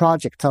certain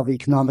project of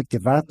economic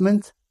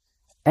development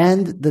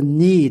and the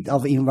need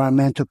of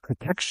environmental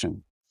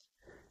protection,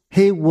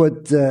 he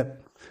would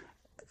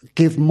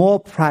give more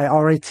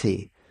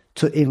priority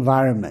to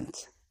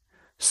environment.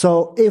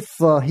 So if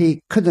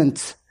he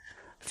couldn't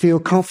feel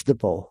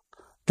comfortable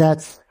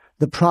that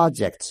the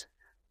project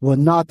will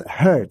not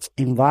hurt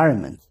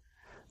environment,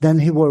 then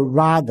he would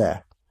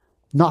rather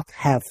not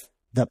have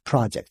the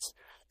project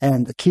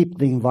and keep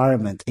the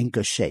environment in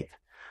good shape.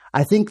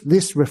 I think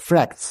this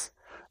reflects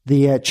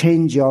the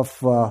change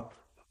of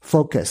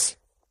focus,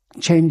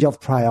 change of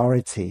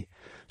priority.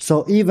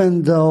 So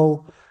even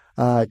though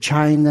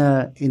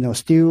China,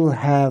 still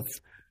have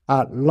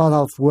a lot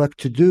of work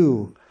to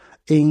do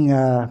in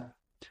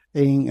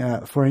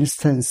for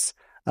instance,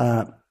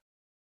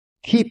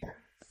 keep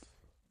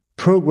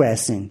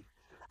progressing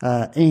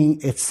in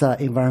its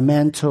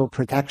environmental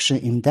protection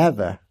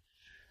endeavor,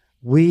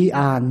 we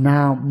are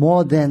now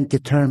more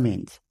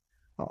determined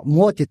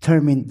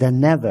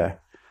than ever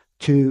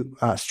to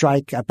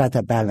strike a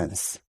better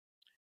balance.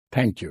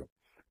 Thank you.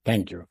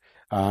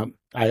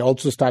 I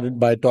also started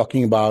by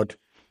talking about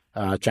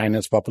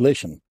China's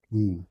population.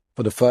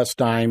 For the first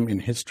time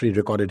in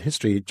recorded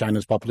history,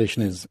 China's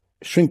population is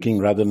shrinking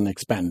rather than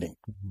expanding.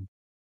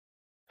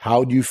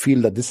 How do you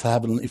feel that this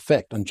has an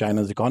effect on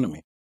China's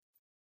economy?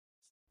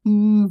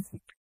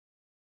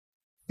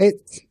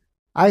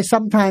 I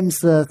sometimes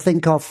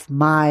think of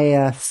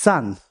my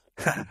son.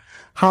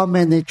 How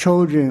many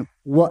children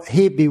would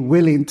he be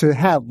willing to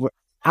have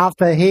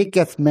after he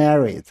gets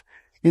married?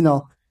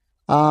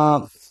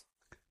 I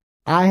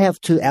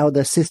have two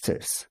elder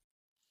sisters.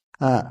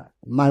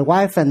 My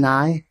wife and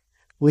I,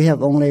 we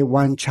have only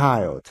one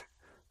child.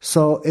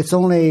 So it's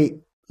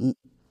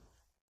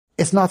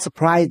not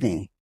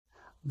surprising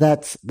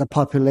that the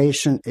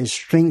population is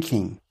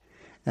shrinking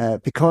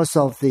because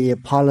of the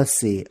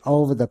policy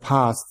over the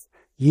past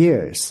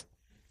years.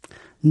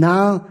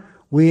 Now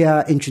we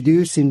are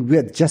introducing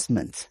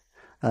readjustment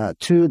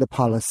to the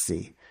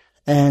policy,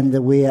 and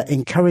we are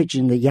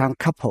encouraging the young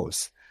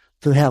couples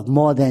to have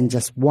more than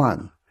just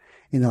one.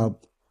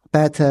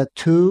 Better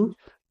two,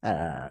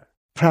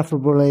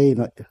 preferably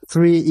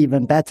 3,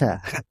 even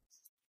better.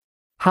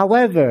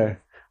 However,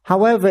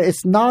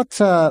 it's not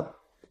an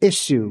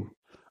issue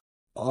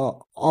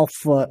of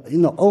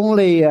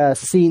only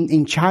seen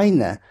in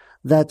China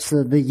that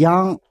the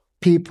young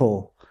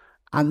people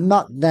are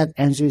not that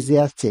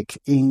enthusiastic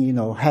in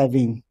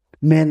having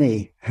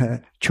many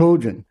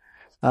children.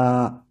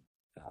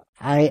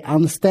 I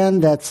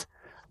understand that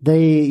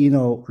they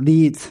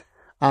lead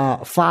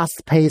a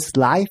fast-paced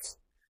life,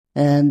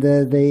 and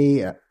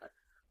they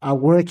are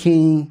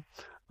working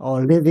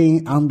or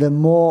living under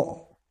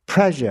more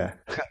pressure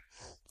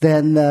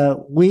than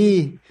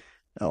we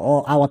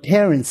or our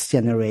parents'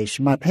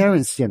 generation, my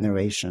parents'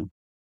 generation.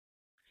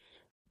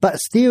 But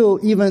still,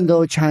 even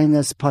though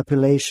China's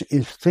population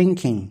is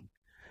shrinking,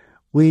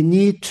 we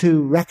need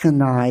to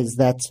recognize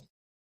that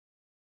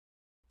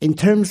in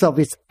terms of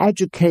its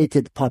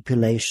educated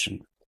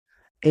population,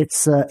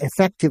 its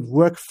effective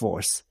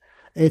workforce,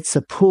 its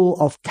a pool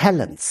of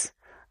talents,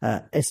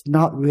 it's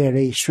not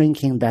really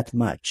shrinking that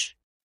much.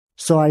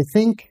 So I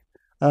think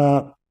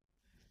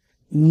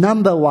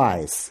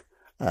number-wise,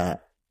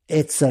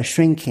 it's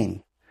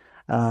shrinking.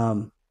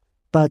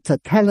 But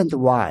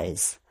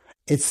talent-wise,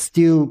 it's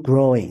still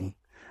growing,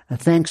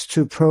 thanks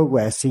to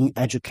progress in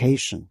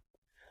education.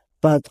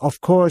 But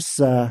of course,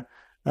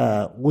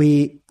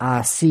 we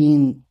are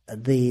seeing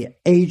the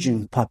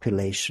aging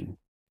population.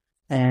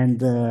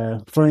 And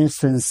for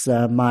instance,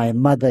 my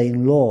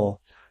mother-in-law,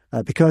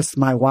 because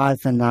my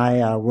wife and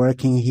I are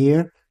working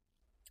here,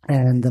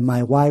 and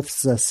my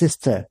wife's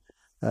sister,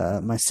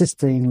 my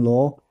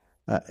sister-in-law,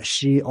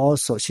 she's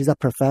a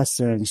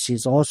professor, and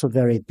she's also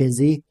very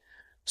busy.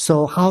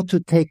 So how to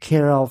take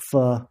care of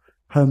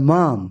her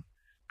mom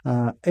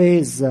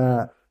is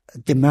a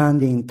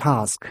demanding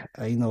task,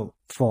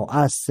 for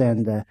us.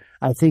 And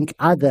I think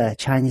other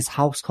Chinese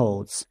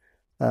households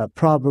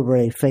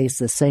probably face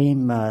the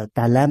same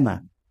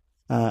dilemma.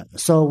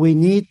 So we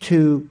need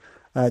to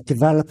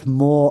develop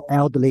more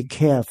elderly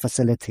care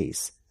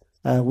facilities.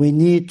 We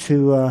need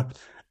to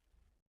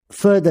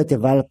further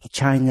develop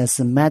China's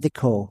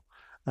medical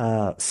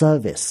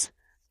service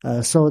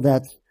so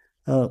that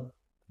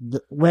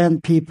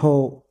when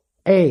people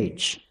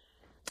age,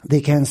 they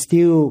can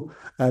still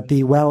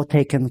be well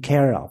taken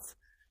care of.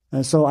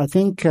 So I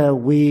think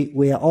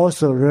we are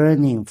also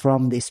learning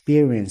from the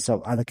experience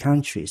of other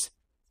countries.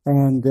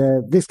 And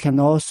this can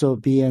also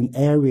be an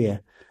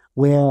area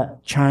where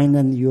China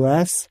and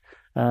U.S.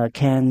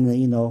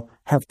 can,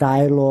 have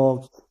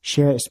dialogue,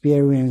 share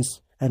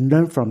experience, and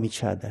learn from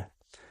each other.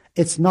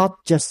 It's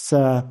not just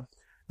a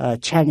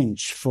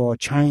challenge for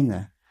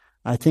China.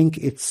 I think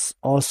it's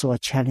also a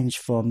challenge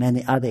for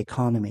many other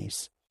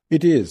economies.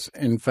 It is.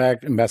 In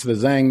fact, Ambassador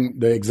Zhang,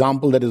 the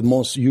example that is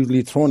most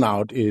usually thrown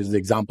out is the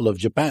example of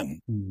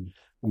Japan,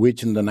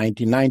 which in the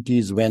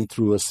 1990s went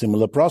through a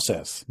similar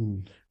process.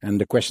 And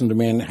the question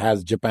remains,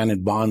 has Japan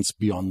advanced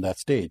beyond that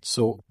stage?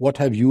 So what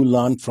have you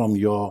learned from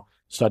your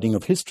studying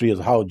of history as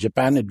how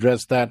Japan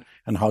addressed that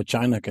and how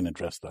China can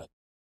address that?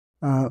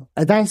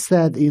 As I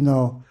said,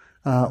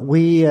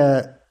 we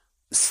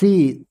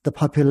see the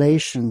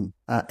population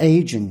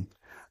aging.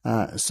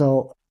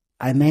 So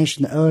I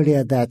mentioned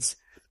earlier that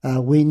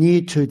we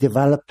need to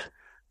develop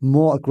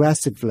more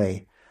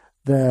aggressively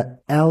the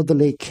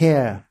elderly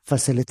care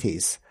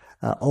facilities,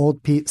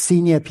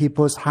 senior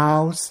people's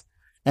house,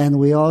 and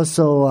we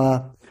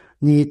also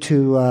need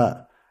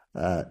to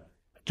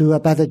do a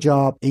better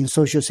job in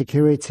social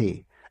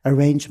security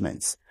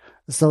arrangements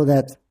so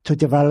that to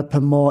develop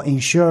more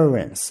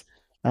insurance.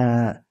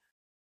 I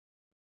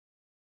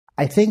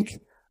think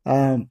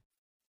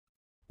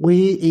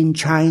we in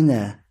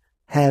China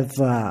have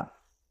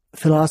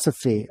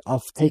philosophy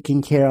of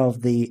taking care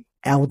of the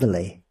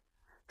elderly.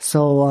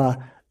 So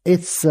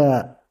it's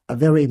a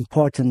very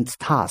important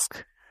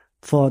task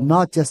for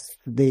not just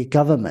the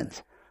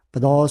government,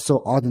 but also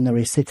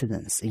ordinary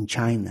citizens in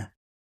China.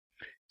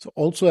 So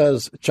also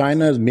as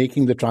China is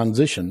making the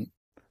transition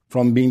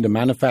from being the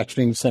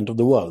manufacturing center of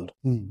the world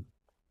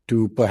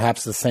to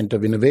perhaps the center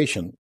of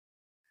innovation,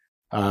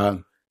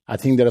 I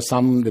think there are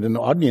some that an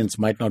audience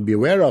might not be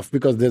aware of,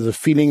 because there's a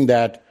feeling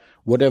that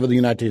whatever the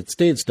United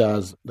States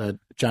does, that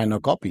China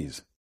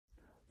copies.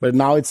 But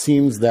now it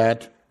seems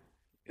that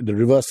the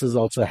reverse is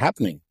also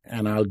happening.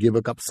 And I'll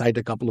cite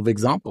a couple of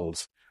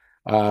examples.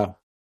 That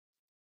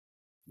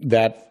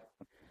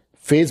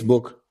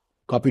Facebook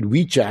copied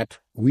WeChat.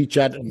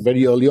 WeChat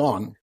very early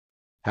on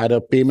had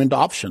a payment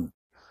option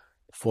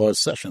for a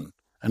session.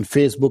 And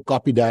Facebook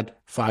copied that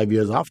 5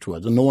 years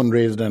afterwards. And no one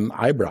raised an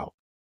eyebrow.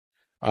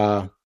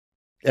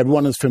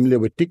 Everyone is familiar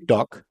with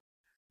TikTok.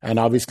 And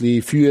obviously,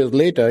 a few years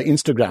later,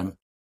 Instagram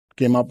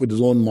came up with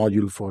its own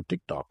module for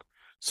TikTok.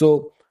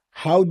 So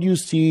how do you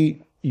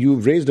see,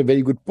 you've raised a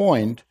very good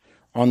point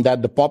on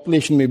that the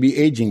population may be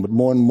aging, but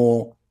more and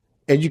more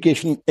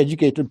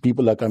educated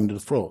people are coming to the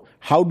fore.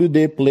 How do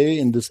they play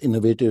in this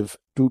innovative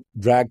to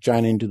drag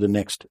China into the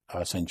next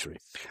century?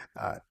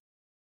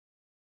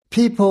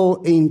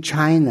 People in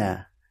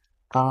China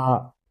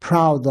are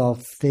proud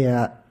of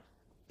their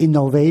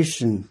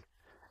innovation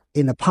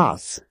in the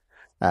past.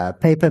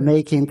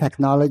 Paper-making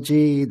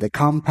technology, the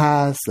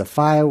compass, the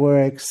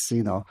fireworks,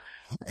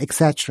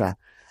 etc.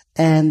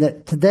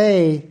 And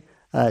today,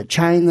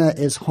 China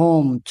is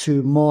home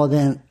to more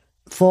than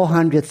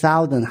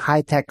 400,000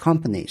 high-tech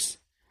companies.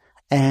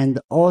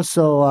 And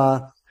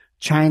also,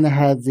 China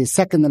has the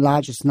second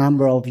largest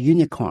number of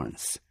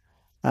unicorns.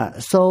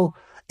 So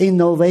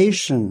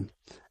innovation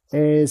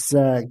is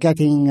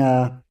getting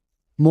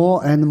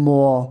more and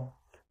more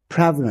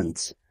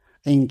prevalent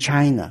in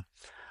China.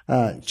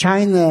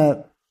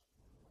 China,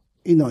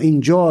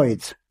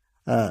 enjoyed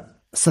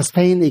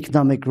sustained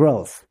economic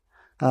growth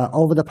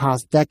over the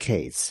past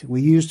decades.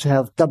 We used to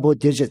have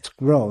double-digit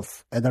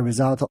growth as a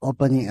result of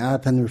opening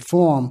up and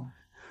reform.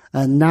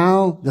 And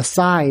now the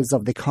size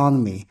of the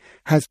economy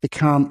has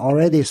become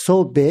already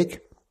so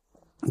big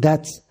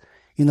that,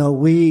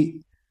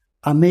 we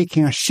are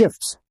making a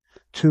shift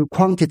to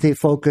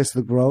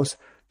quantity-focused growth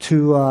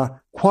to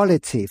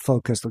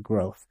quality-focused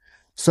growth.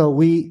 So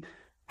we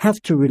have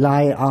to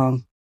rely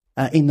on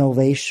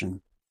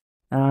innovation.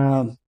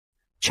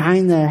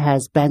 China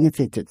has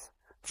benefited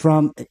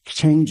from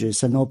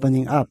exchanges and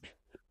opening up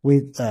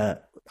with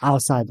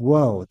outside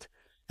world.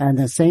 And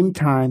at the same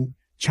time,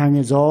 China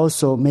is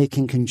also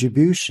making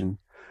contribution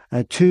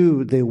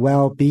to the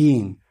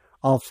well-being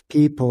of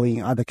people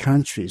in other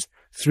countries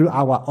through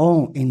our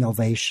own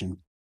innovation.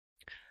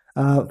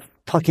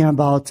 Talking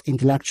about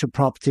intellectual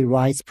property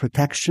rights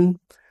protection,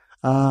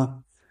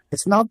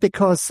 it's not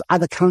because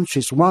other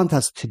countries want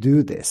us to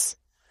do this.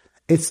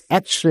 It's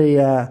actually,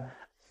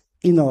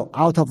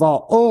 out of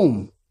our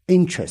own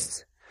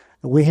interests.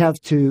 We have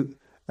to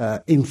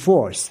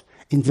enforce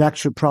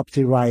intellectual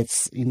property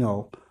rights,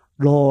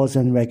 laws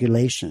and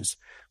regulations.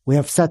 We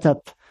have set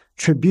up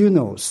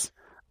tribunals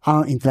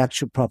on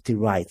intellectual property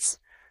rights.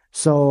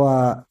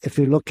 So if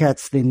you look at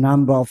the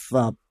number of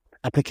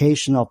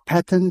application of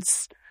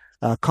patents,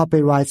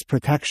 copyrights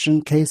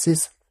protection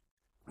cases,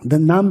 the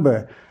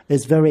number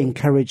is very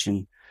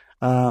encouraging.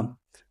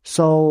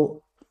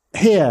 So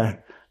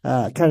here,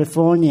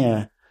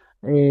 California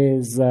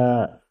is,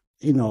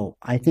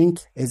 I think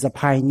is a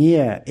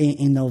pioneer in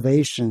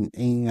innovation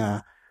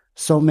in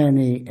so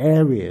many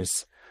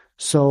areas.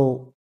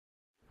 So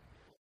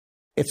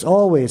it's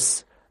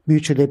always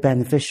mutually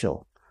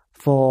beneficial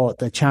for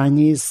the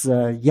Chinese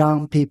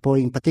young people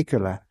in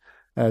particular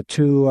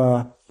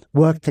to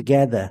work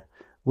together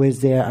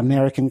with their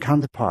American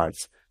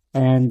counterparts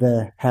and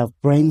have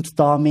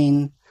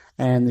brainstorming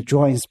and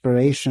draw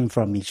inspiration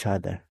from each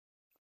other.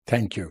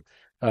 Thank you.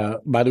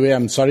 By the way,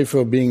 I'm sorry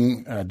for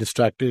being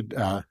distracted,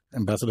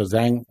 Ambassador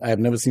Zhang. I have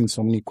never seen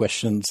so many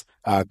questions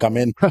come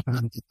in.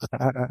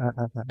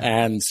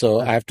 And so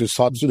I have to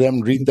sort through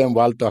them, read them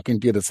while talking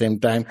to you at the same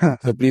time.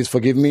 So please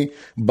forgive me.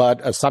 But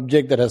a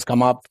subject that has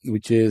come up,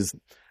 which is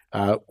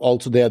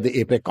also there at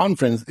the APEC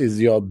conference, is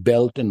your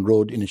Belt and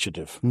Road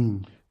Initiative.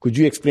 Could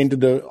you explain to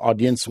the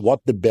audience what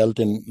the Belt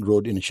and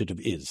Road Initiative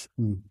is?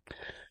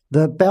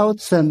 The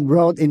Belt and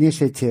Road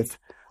Initiative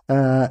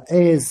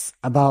is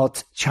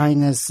about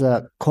China's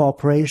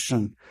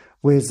cooperation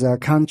with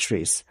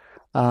countries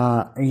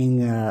from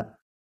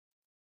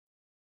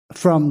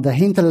the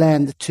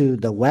hinterland to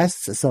the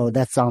west. So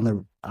that's on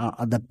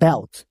the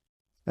belt,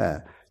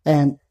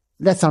 and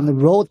that's on the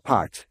road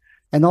part.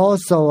 And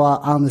also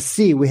on the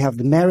sea, we have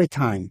the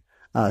maritime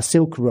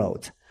Silk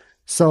Road.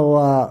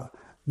 So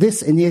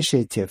this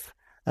initiative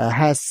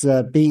has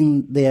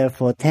been there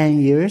for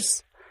 10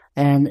 years,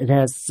 and it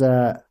has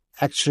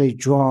actually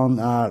drawn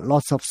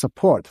lots of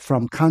support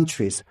from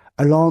countries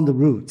along the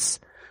routes.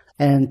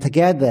 And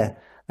together,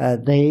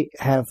 they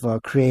have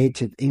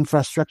created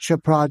infrastructure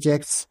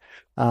projects,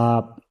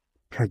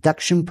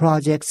 production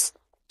projects,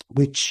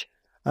 which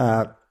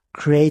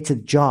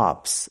create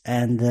jobs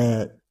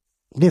and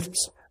lift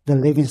the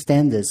living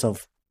standards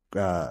of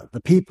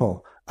the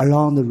people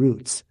along the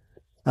routes.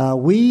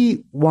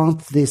 We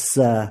want this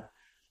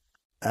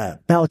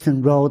Belt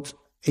and Road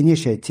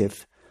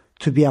initiative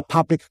to be a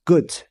public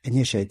good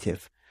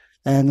initiative,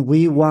 and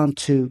we want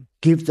to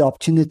give the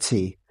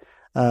opportunity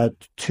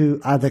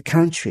to other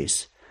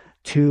countries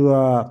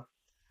to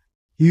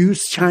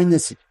use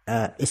China's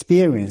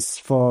experience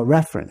for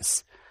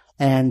reference.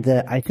 And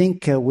I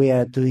think we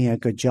are doing a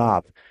good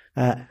job.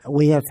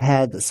 We have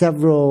had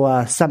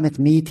several summit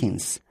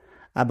meetings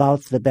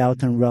about the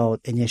Belt and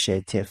Road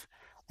initiative,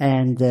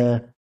 and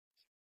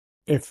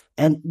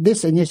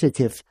this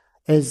initiative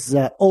is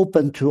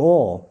open to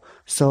all.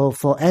 So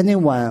for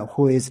anyone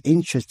who is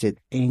interested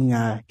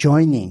in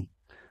joining,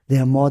 they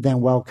are more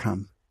than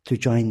welcome to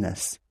join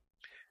us.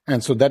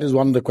 And so that is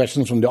one of the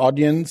questions from the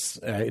audience.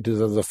 It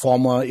is as a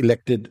former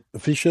elected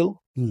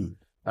official.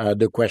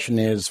 The question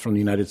is from the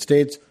United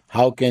States,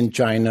 how can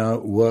China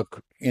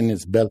work in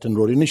its Belt and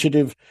Road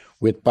Initiative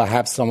with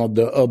perhaps some of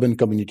the urban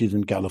communities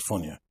in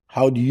California?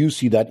 How do you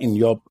see that in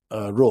your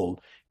role?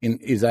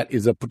 Is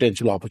a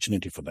potential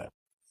opportunity for that?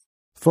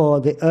 For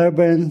the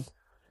urban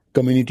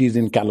communities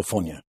in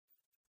California?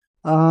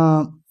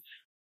 For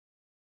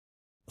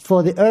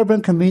the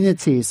urban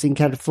communities in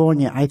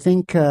California, I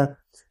think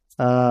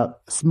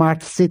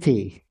smart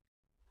city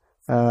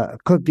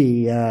could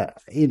be, a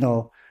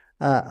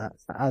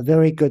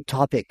very good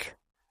topic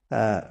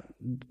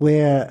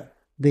where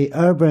the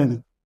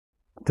urban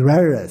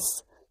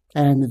dwellers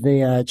and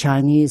the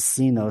Chinese,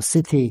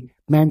 city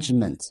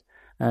management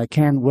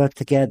can work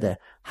together.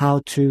 How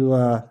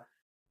to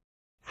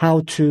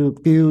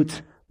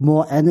build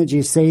more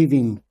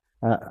energy-saving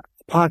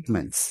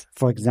apartments,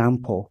 for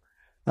example.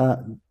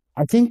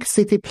 I think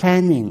city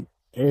planning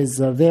is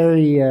a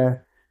very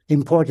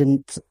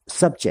important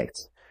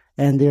subject,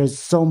 and there's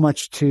so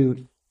much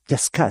to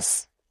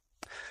discuss.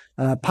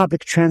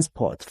 Public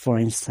transport, for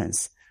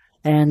instance.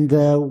 And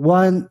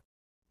one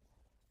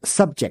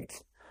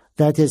subject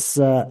that is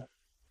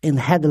in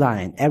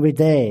headline every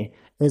day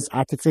is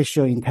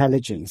artificial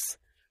intelligence.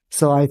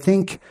 So I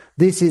think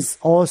this is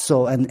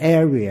also an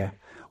area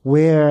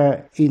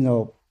where,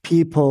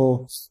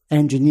 people,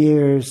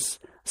 engineers,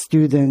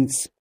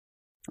 students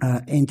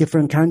in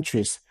different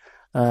countries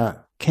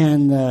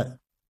can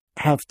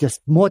have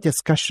just more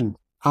discussion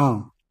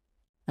on.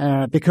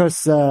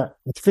 Because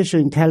artificial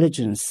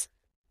intelligence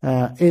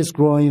is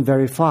growing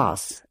very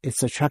fast.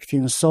 It's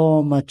attracting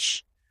so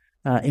much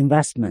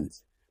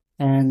investment,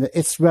 and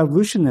it's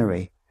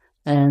revolutionary.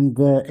 And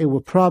it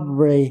will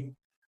probably,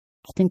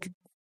 I think,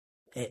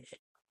 it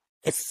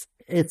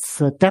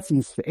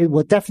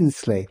will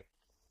definitely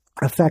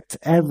affect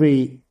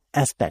every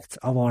aspect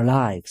of our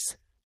lives.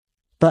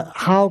 But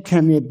how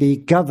can it be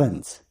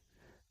governed?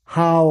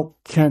 How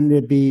can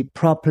it be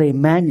properly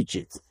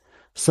managed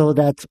so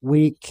that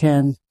we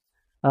can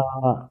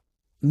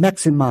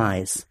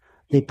maximize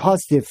the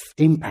positive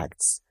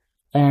impacts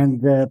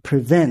and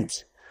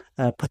prevent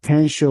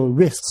potential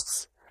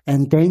risks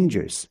and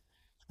dangers?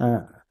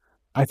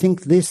 I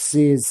think this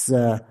is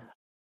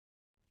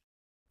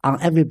on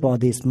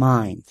everybody's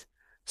mind.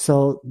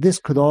 So this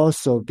could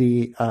also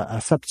be a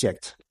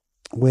subject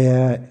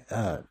where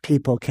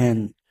people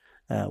can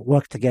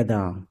work together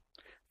on.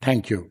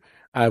 Thank you.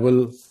 I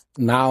will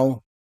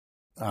now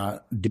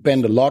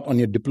depend a lot on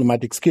your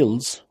diplomatic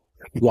skills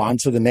to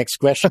answer the next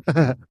question.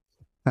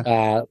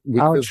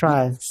 I'll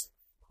try.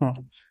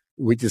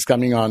 Which is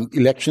coming on.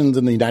 Elections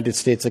in the United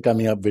States are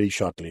coming up very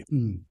shortly.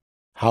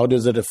 How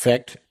does it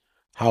affect?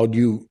 How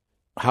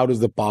does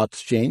the path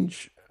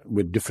change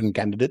with different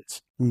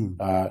candidates?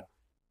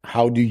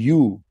 How do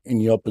you,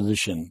 in your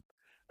position,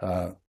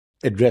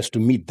 address to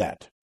meet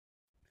that?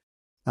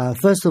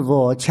 First of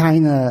all,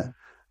 China,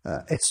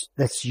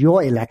 it's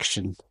your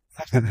election.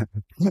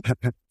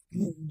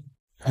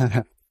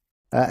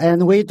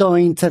 And we don't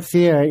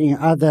interfere in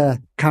other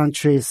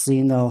countries,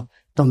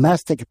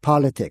 domestic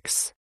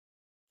politics.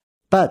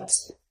 But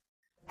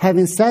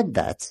having said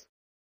that,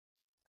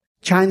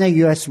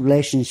 China-US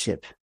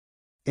relationship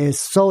is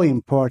so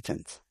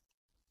important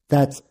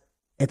that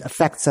it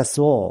affects us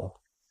all.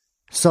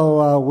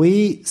 So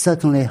we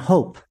certainly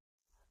hope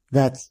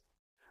that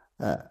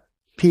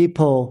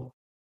people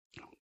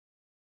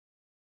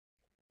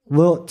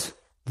vote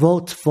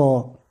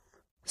for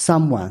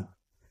someone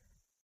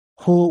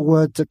who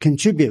would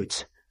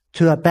contribute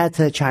to a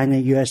better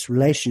China-US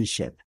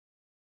relationship.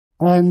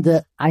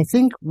 And I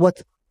think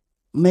what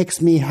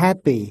makes me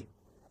happy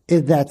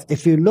is that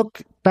if you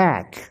look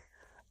back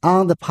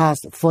on the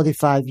past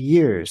 45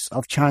 years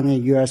of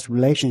China-US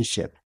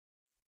relationship,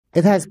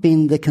 it has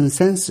been the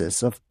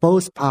consensus of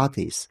both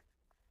parties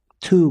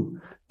to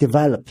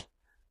develop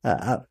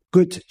a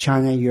good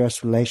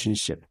China-US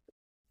relationship.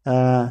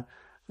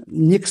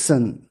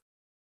 Nixon,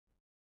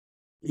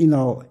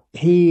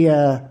 he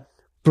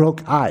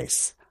broke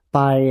ice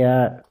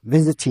by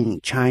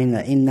visiting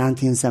China in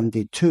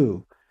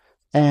 1972.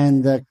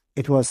 And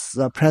it was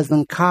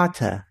President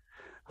Carter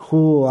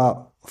who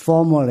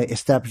formally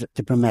established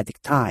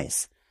diplomatic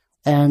ties.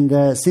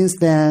 And since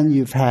then,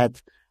 you've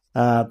had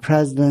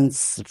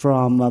presidents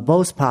from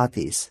both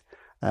parties,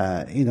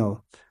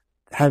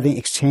 having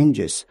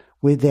exchanges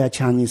with their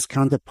Chinese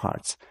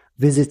counterparts,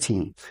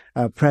 visiting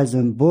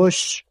President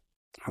Bush,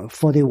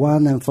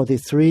 41 and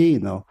 43,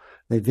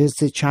 they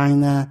visited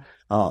China,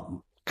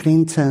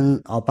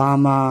 Clinton,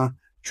 Obama,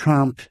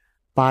 Trump,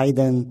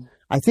 Biden.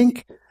 I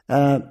think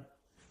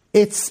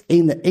it's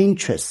in the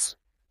interest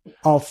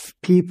of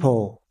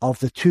people of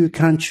the two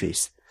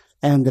countries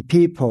and the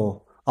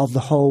people of the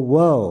whole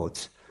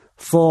world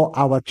for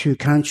our two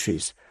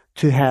countries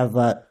to have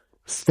a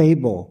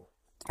stable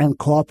and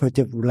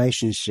cooperative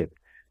relationship.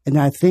 And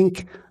I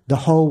think the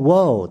whole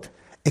world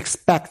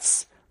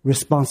expects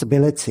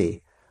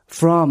responsibility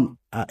from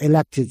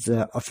elected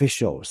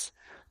officials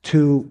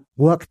to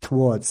work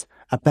towards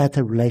a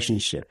better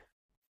relationship.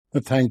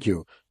 Thank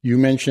you. You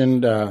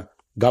mentioned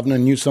Governor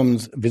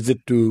Newsom's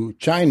visit to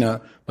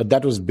China, but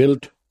that was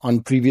built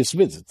on previous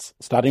visits,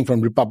 starting from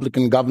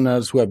Republican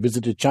governors who have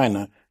visited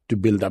China to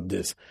build up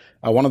this.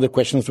 One of the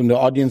questions from the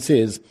audience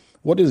is,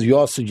 what is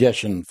your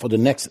suggestion for the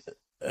next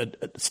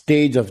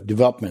stage of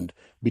development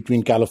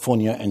between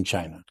California and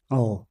China?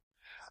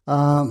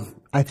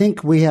 I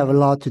think we have a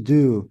lot to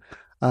do.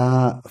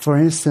 For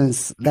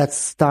instance, let's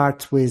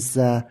start with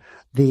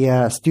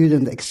the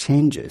student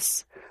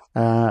exchanges.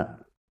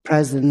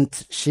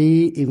 President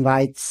Xi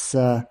invites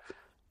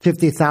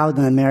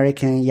 50,000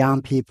 American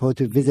young people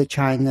to visit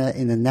China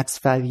in the next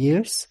 5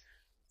 years.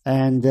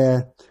 And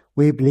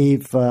we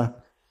believe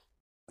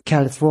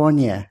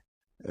California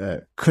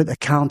could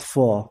account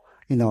for,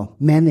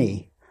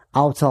 many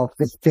out of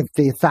the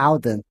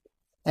 50,000.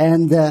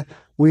 And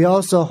we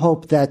also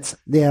hope that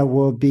there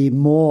will be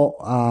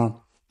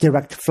more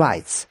direct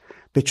flights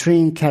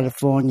between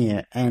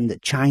California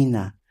and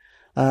China.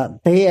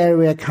 Bay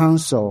Area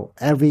Council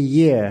every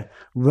year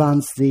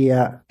runs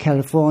the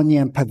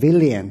Californian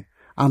Pavilion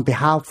on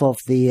behalf of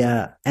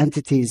the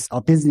entities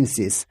or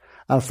businesses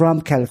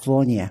from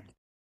California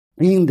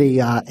in the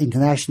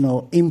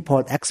International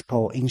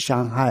Import-Expo in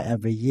Shanghai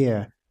every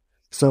year.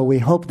 So we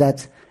hope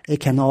that it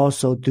can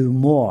also do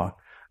more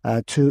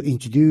to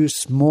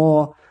introduce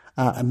more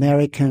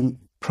American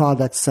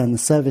products and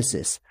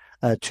services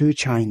to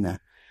China.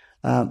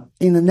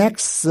 In the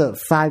next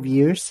 5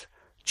 years,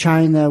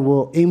 China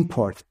will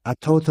import a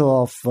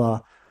total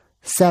of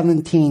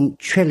 17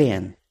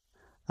 trillion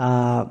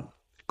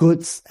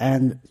goods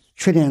and $1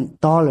 trillion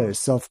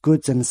of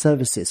goods and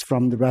services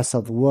from the rest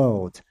of the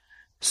world.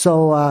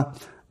 So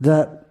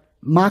the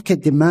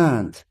market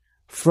demand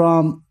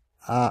from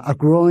a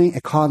growing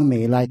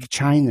economy like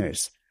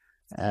China's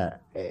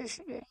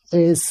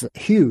is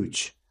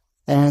huge.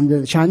 And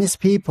the Chinese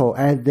people,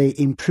 as they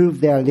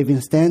improve their living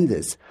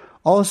standards,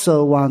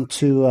 also want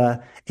to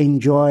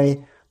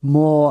enjoy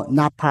more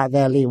Napa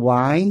Valley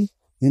wine,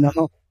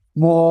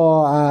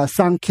 more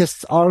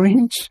sun-kissed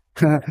orange.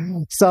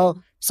 So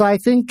I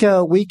think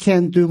we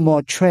can do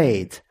more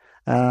trade,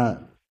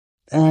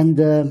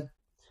 and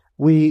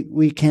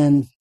we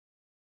can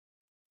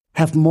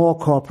have more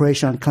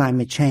cooperation on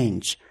climate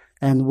change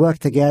and work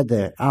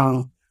together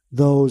on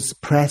those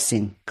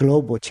pressing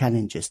global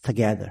challenges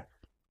together.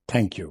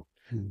 Thank you.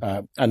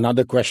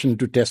 Another question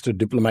to test your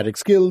diplomatic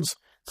skills.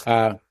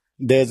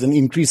 There's an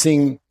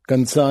increasing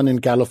concern in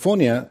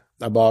California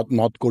about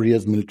North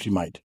Korea's military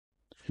might.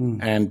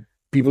 And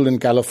people in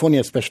California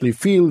especially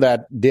feel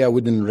that they are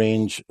within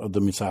range of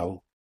the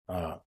missile,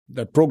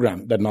 that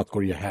program that North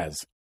Korea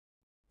has.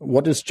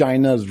 What is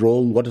China's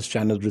role? What is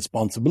China's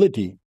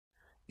responsibility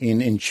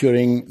in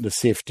ensuring the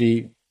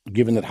safety,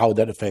 given that how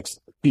that affects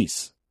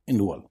peace in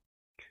the world?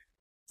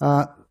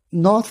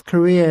 North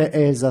Korea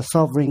is a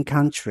sovereign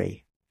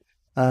country.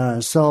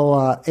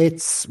 So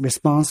it's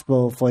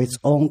responsible for its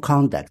own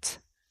conduct.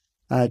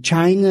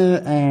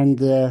 China and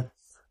the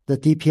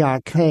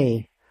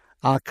DPRK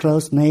are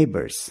close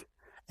neighbors,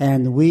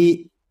 and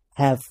we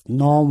have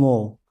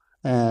normal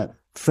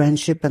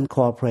friendship and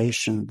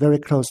cooperation, very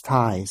close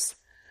ties.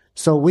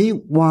 So we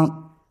want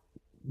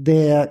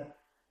their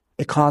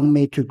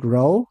economy to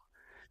grow,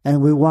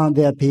 and we want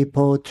their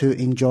people to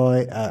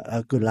enjoy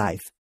a good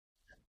life.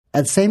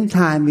 At the same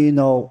time,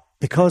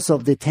 because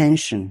of the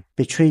tension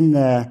between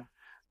the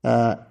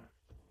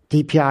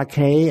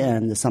DPRK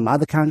and some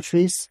other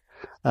countries,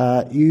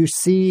 you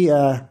see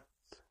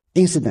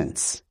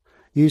incidents,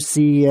 you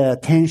see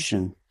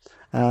tension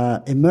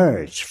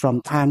emerge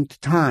from time to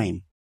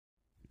time.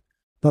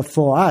 But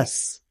for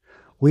us,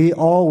 we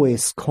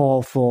always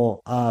call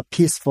for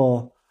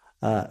peaceful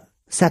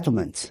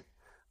settlement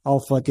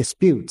of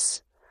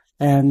disputes,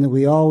 and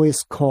we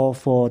always call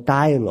for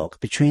dialogue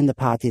between the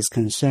parties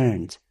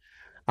concerned.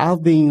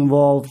 I've been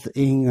involved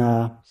in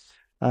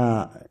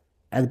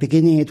at the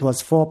beginning, it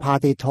was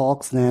 4-party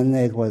talks, then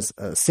it was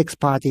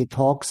 6-party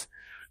talks.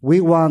 We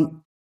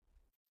want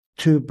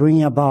to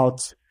bring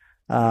about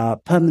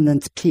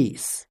permanent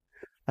peace.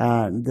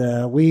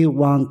 We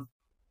want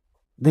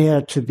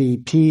there to be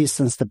peace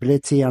and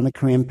stability on the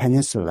Korean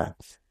Peninsula.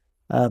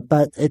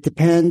 But it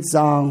depends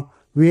on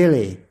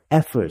really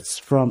efforts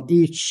from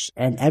each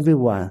and every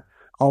one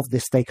of the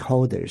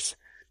stakeholders.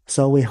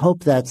 So we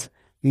hope that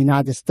the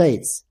United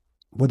States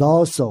would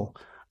also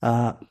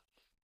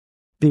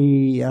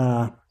play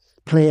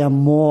a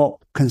more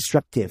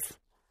constructive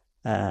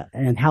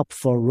and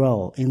helpful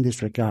role in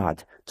this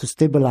regard to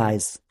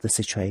stabilize the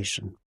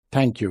situation.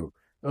 Thank you.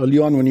 Early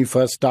on, when you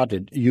first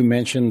started, you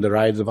mentioned the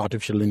rise of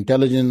artificial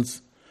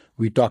intelligence.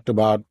 We talked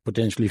about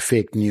potentially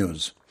fake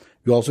news.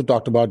 You also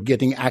talked about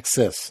getting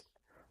access.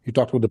 You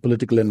talked about the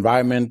political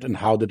environment and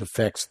how that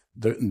affects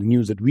the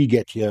news that we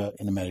get here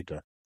in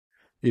America.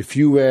 If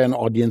you were an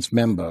audience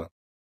member,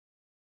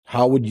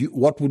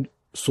 what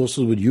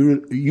sources would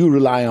you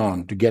rely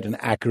on to get an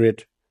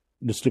accurate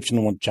description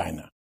of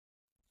China?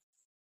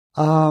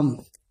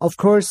 Of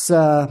course,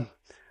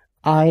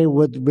 I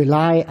would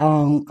rely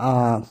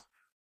on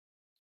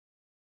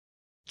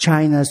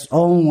China's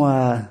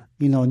own,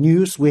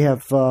 news. We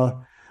have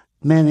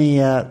many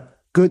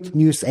good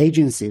news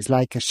agencies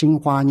like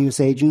Xinhua News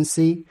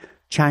Agency,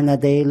 China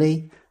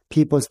Daily,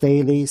 People's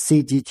Daily,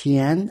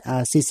 CGTN,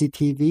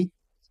 CCTV.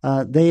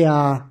 They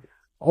are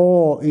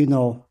all,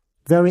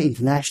 very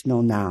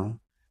international now.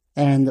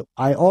 And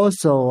I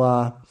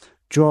also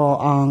draw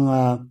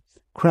on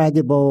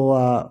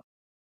credible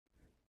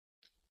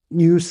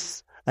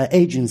news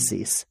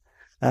agencies.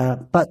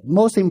 But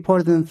most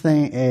important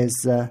thing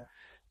is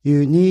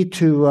you need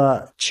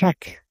to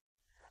check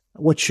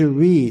what you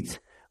read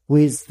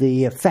with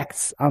the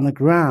facts on the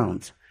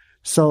ground.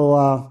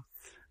 So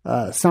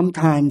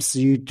sometimes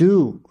you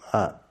do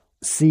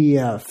see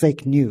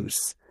fake news.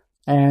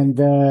 And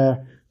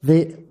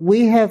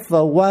we have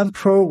one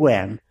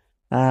program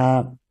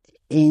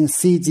in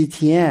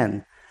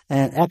CGTN,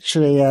 and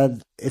actually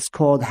it's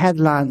called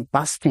Headline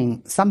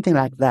Busting, something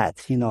like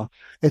that.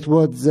 It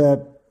would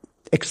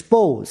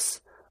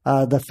expose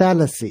the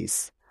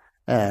fallacies.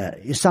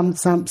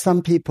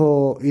 Some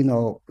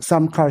people,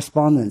 some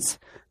correspondents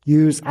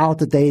use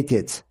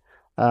outdated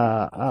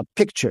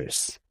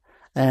pictures,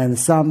 and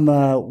some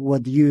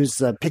would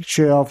use a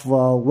picture of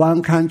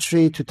one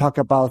country to talk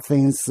about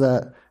things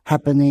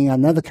happening in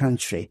another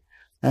country,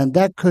 and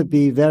that could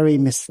be very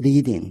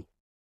misleading.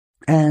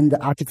 And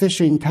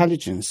artificial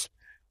intelligence,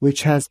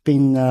 which has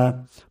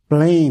been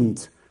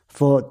blamed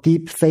for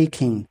deep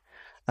faking,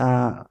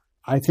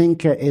 I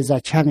think is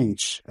a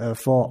challenge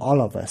for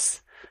all of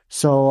us.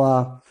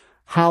 So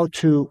how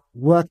to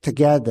work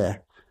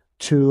together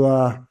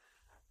to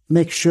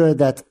make sure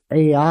that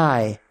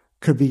AI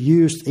could be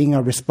used in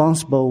a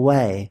responsible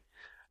way,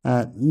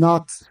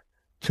 not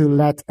to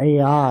let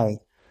AI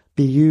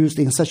be used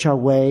in such a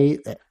way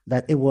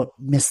that it will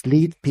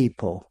mislead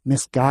people,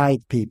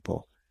 misguide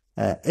people,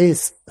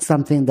 is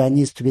something that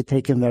needs to be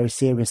taken very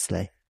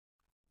seriously.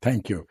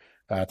 Thank you.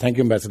 Thank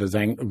you, Ambassador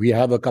Zhang. We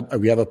have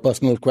a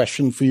personal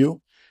question for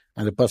you.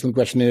 And the personal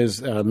question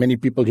is, many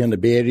people here in the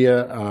Bay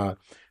Area are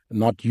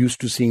not used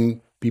to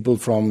seeing people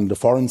from the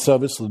foreign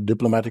service, the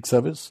diplomatic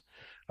service.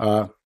 There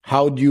are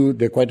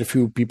quite a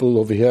few people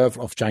over here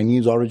of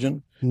Chinese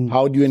origin.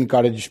 How do you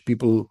encourage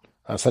people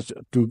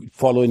to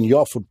follow in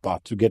your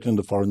footpath to get in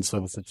the foreign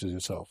service such as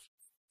yourself?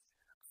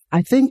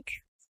 I think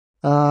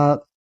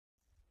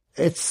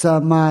it's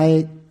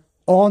my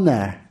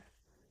honor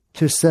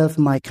to serve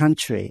my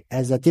country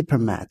as a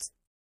diplomat.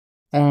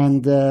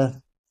 And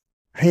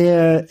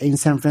here in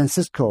San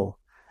Francisco,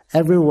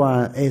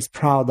 everyone is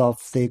proud of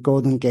the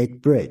Golden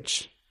Gate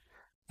Bridge.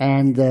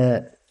 And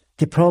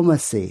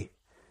diplomacy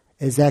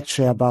is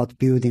actually about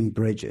building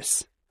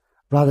bridges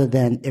rather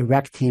than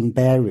erecting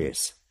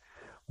barriers.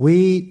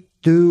 We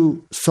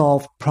do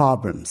solve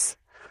problems,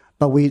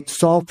 but we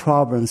solve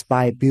problems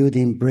by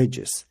building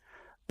bridges,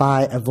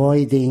 by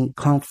avoiding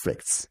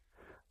conflicts,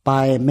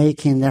 by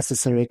making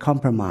necessary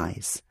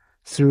compromise,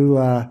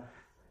 through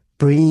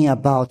bringing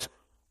about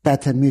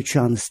better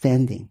mutual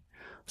understanding.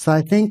 So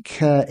I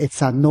think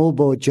it's a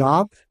noble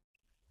job.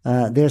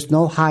 There's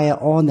no higher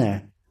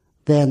honor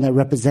than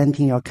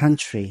representing your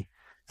country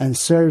and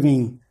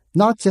serving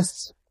not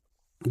just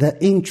the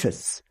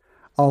interests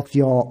of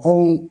your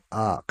own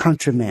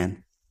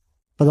countrymen,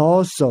 but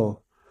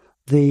also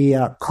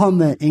the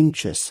common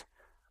interests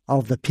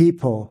of the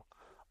people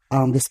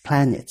on this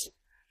planet.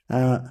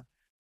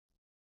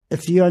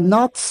 If you're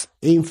not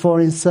in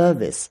foreign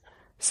service,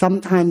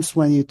 sometimes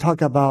when you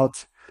talk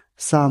about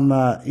some,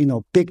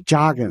 big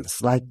jargons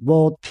like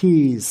world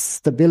peace,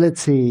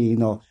 stability,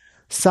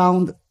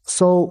 sound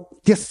so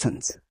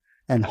distant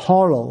and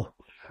hollow.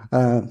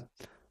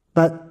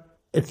 But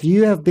if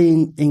you have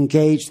been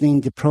engaged in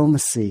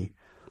diplomacy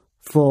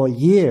for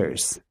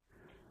years,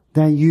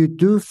 then you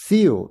do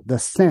feel the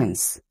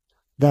sense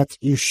that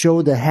you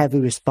show the heavy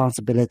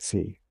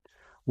responsibility.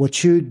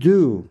 What you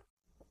do,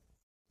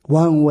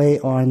 one way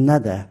or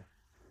another,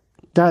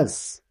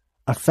 does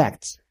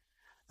affect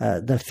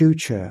the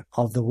future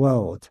of the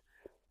world.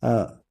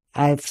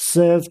 I've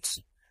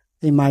served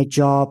in my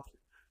job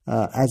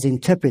as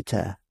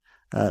interpreter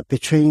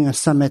between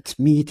summit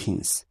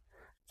meetings.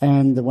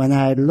 And when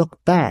I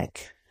look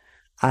back,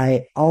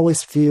 I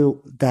always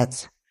feel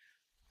that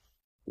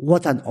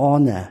what an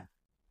honor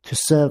to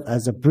serve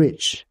as a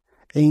bridge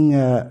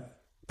in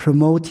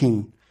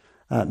promoting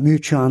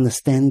mutual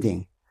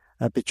understanding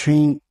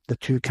between the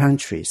two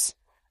countries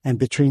and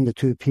between the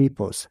two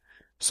peoples.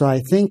 So I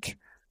think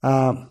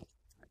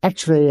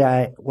actually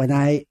when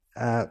I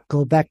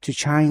go back to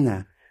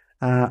China,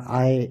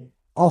 I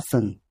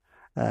often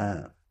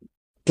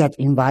get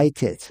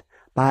invited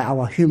by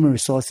our human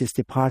resources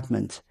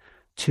department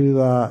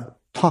to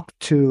talk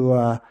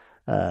to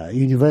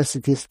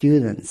university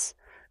students,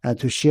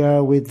 to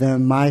share with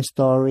them my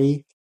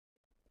story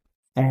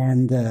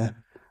and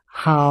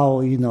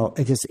how,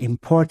 it is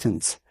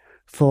important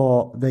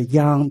for the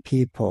young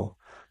people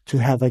to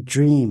have a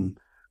dream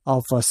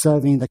of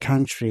serving the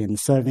country and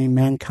serving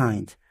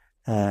mankind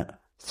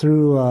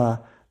through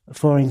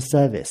foreign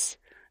service.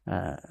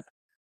 I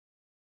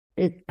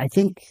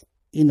think,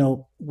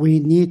 we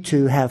need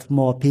to have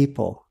more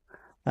people.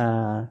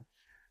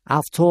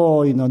 After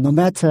all, no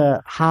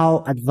matter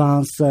how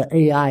advanced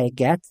AI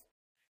gets,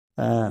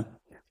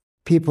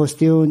 people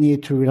still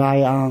need to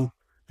rely on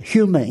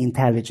human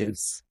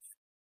intelligence.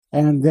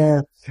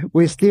 And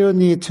we still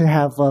need to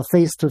have a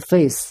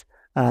face-to-face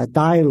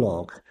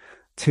dialogue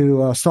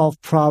to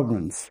solve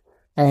problems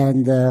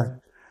and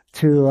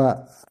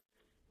to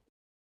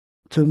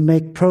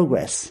make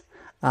progress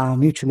on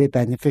mutually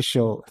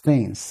beneficial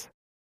things.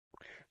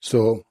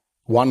 So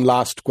one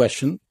last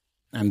question,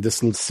 and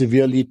this will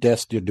severely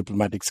test your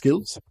diplomatic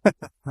skills.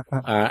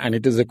 And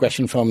it is a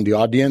question from the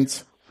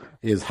audience,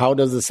 is how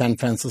does the San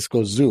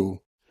Francisco Zoo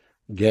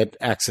get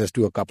access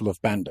to a couple of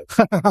pandas?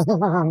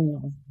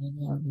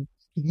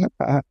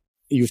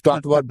 You've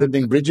talked about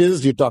building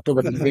bridges. You talked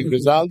about big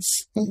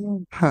results.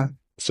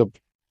 So,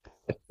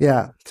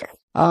 yeah.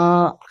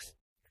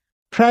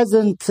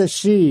 President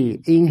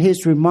Xi, in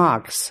his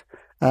remarks,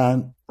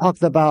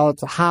 talked about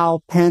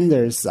how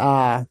pandas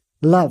are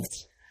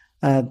loved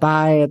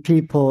by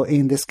people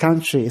in this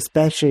country,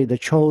 especially the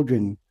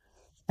children.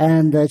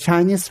 And the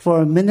Chinese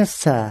Foreign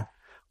Minister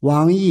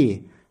Wang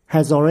Yi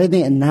has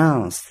already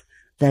announced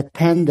that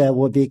panda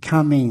will be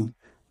coming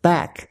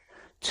back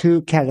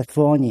to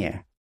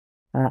California.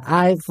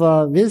 I've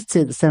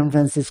visited San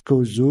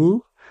Francisco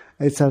Zoo.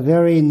 It's a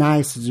very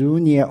nice zoo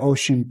near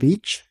Ocean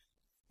Beach.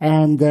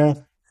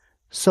 And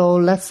so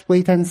let's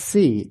wait and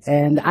see.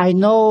 And I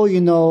know,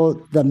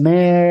 the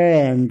mayor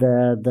and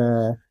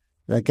the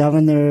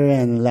governor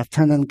and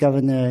lieutenant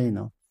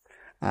governor,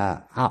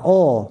 are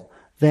all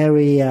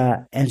very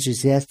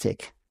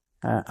enthusiastic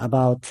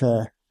about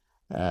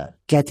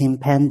getting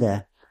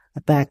panda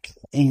back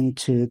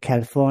into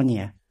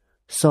California.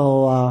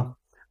 So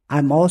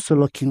I'm also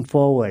looking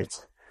forward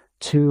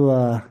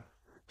to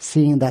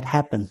seeing that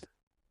happen.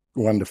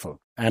 Wonderful.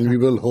 And we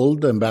will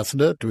hold the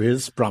ambassador to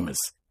his promise.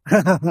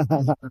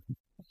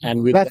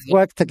 And let's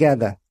work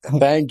together.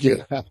 Thank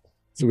you.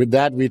 So with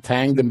that, we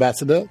thank the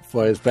ambassador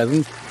for his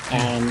presence.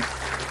 And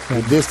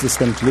with this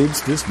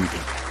concludes this meeting.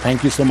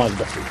 Thank you so much,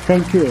 Dr.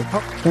 Thank you.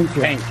 Thank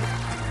you. Thank you.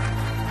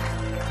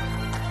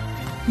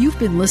 You've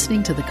been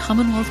listening to the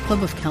Commonwealth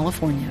Club of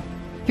California.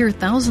 Hear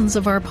thousands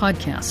of our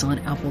podcasts on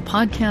Apple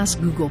Podcasts,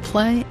 Google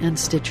Play, and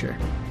Stitcher.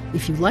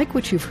 If you like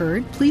what you've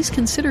heard, please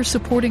consider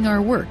supporting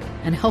our work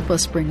and help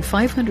us bring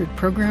 500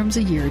 programs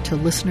a year to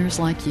listeners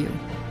like you.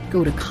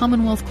 Go to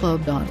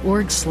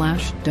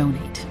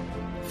commonwealthclub.org/donate.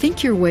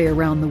 Think your way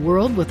around the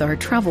world with our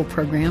travel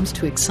programs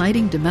to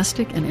exciting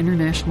domestic and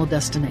international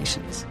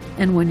destinations.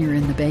 And when you're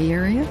in the Bay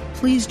Area,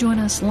 please join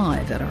us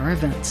live at our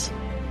events.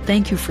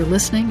 Thank you for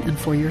listening and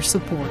for your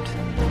support.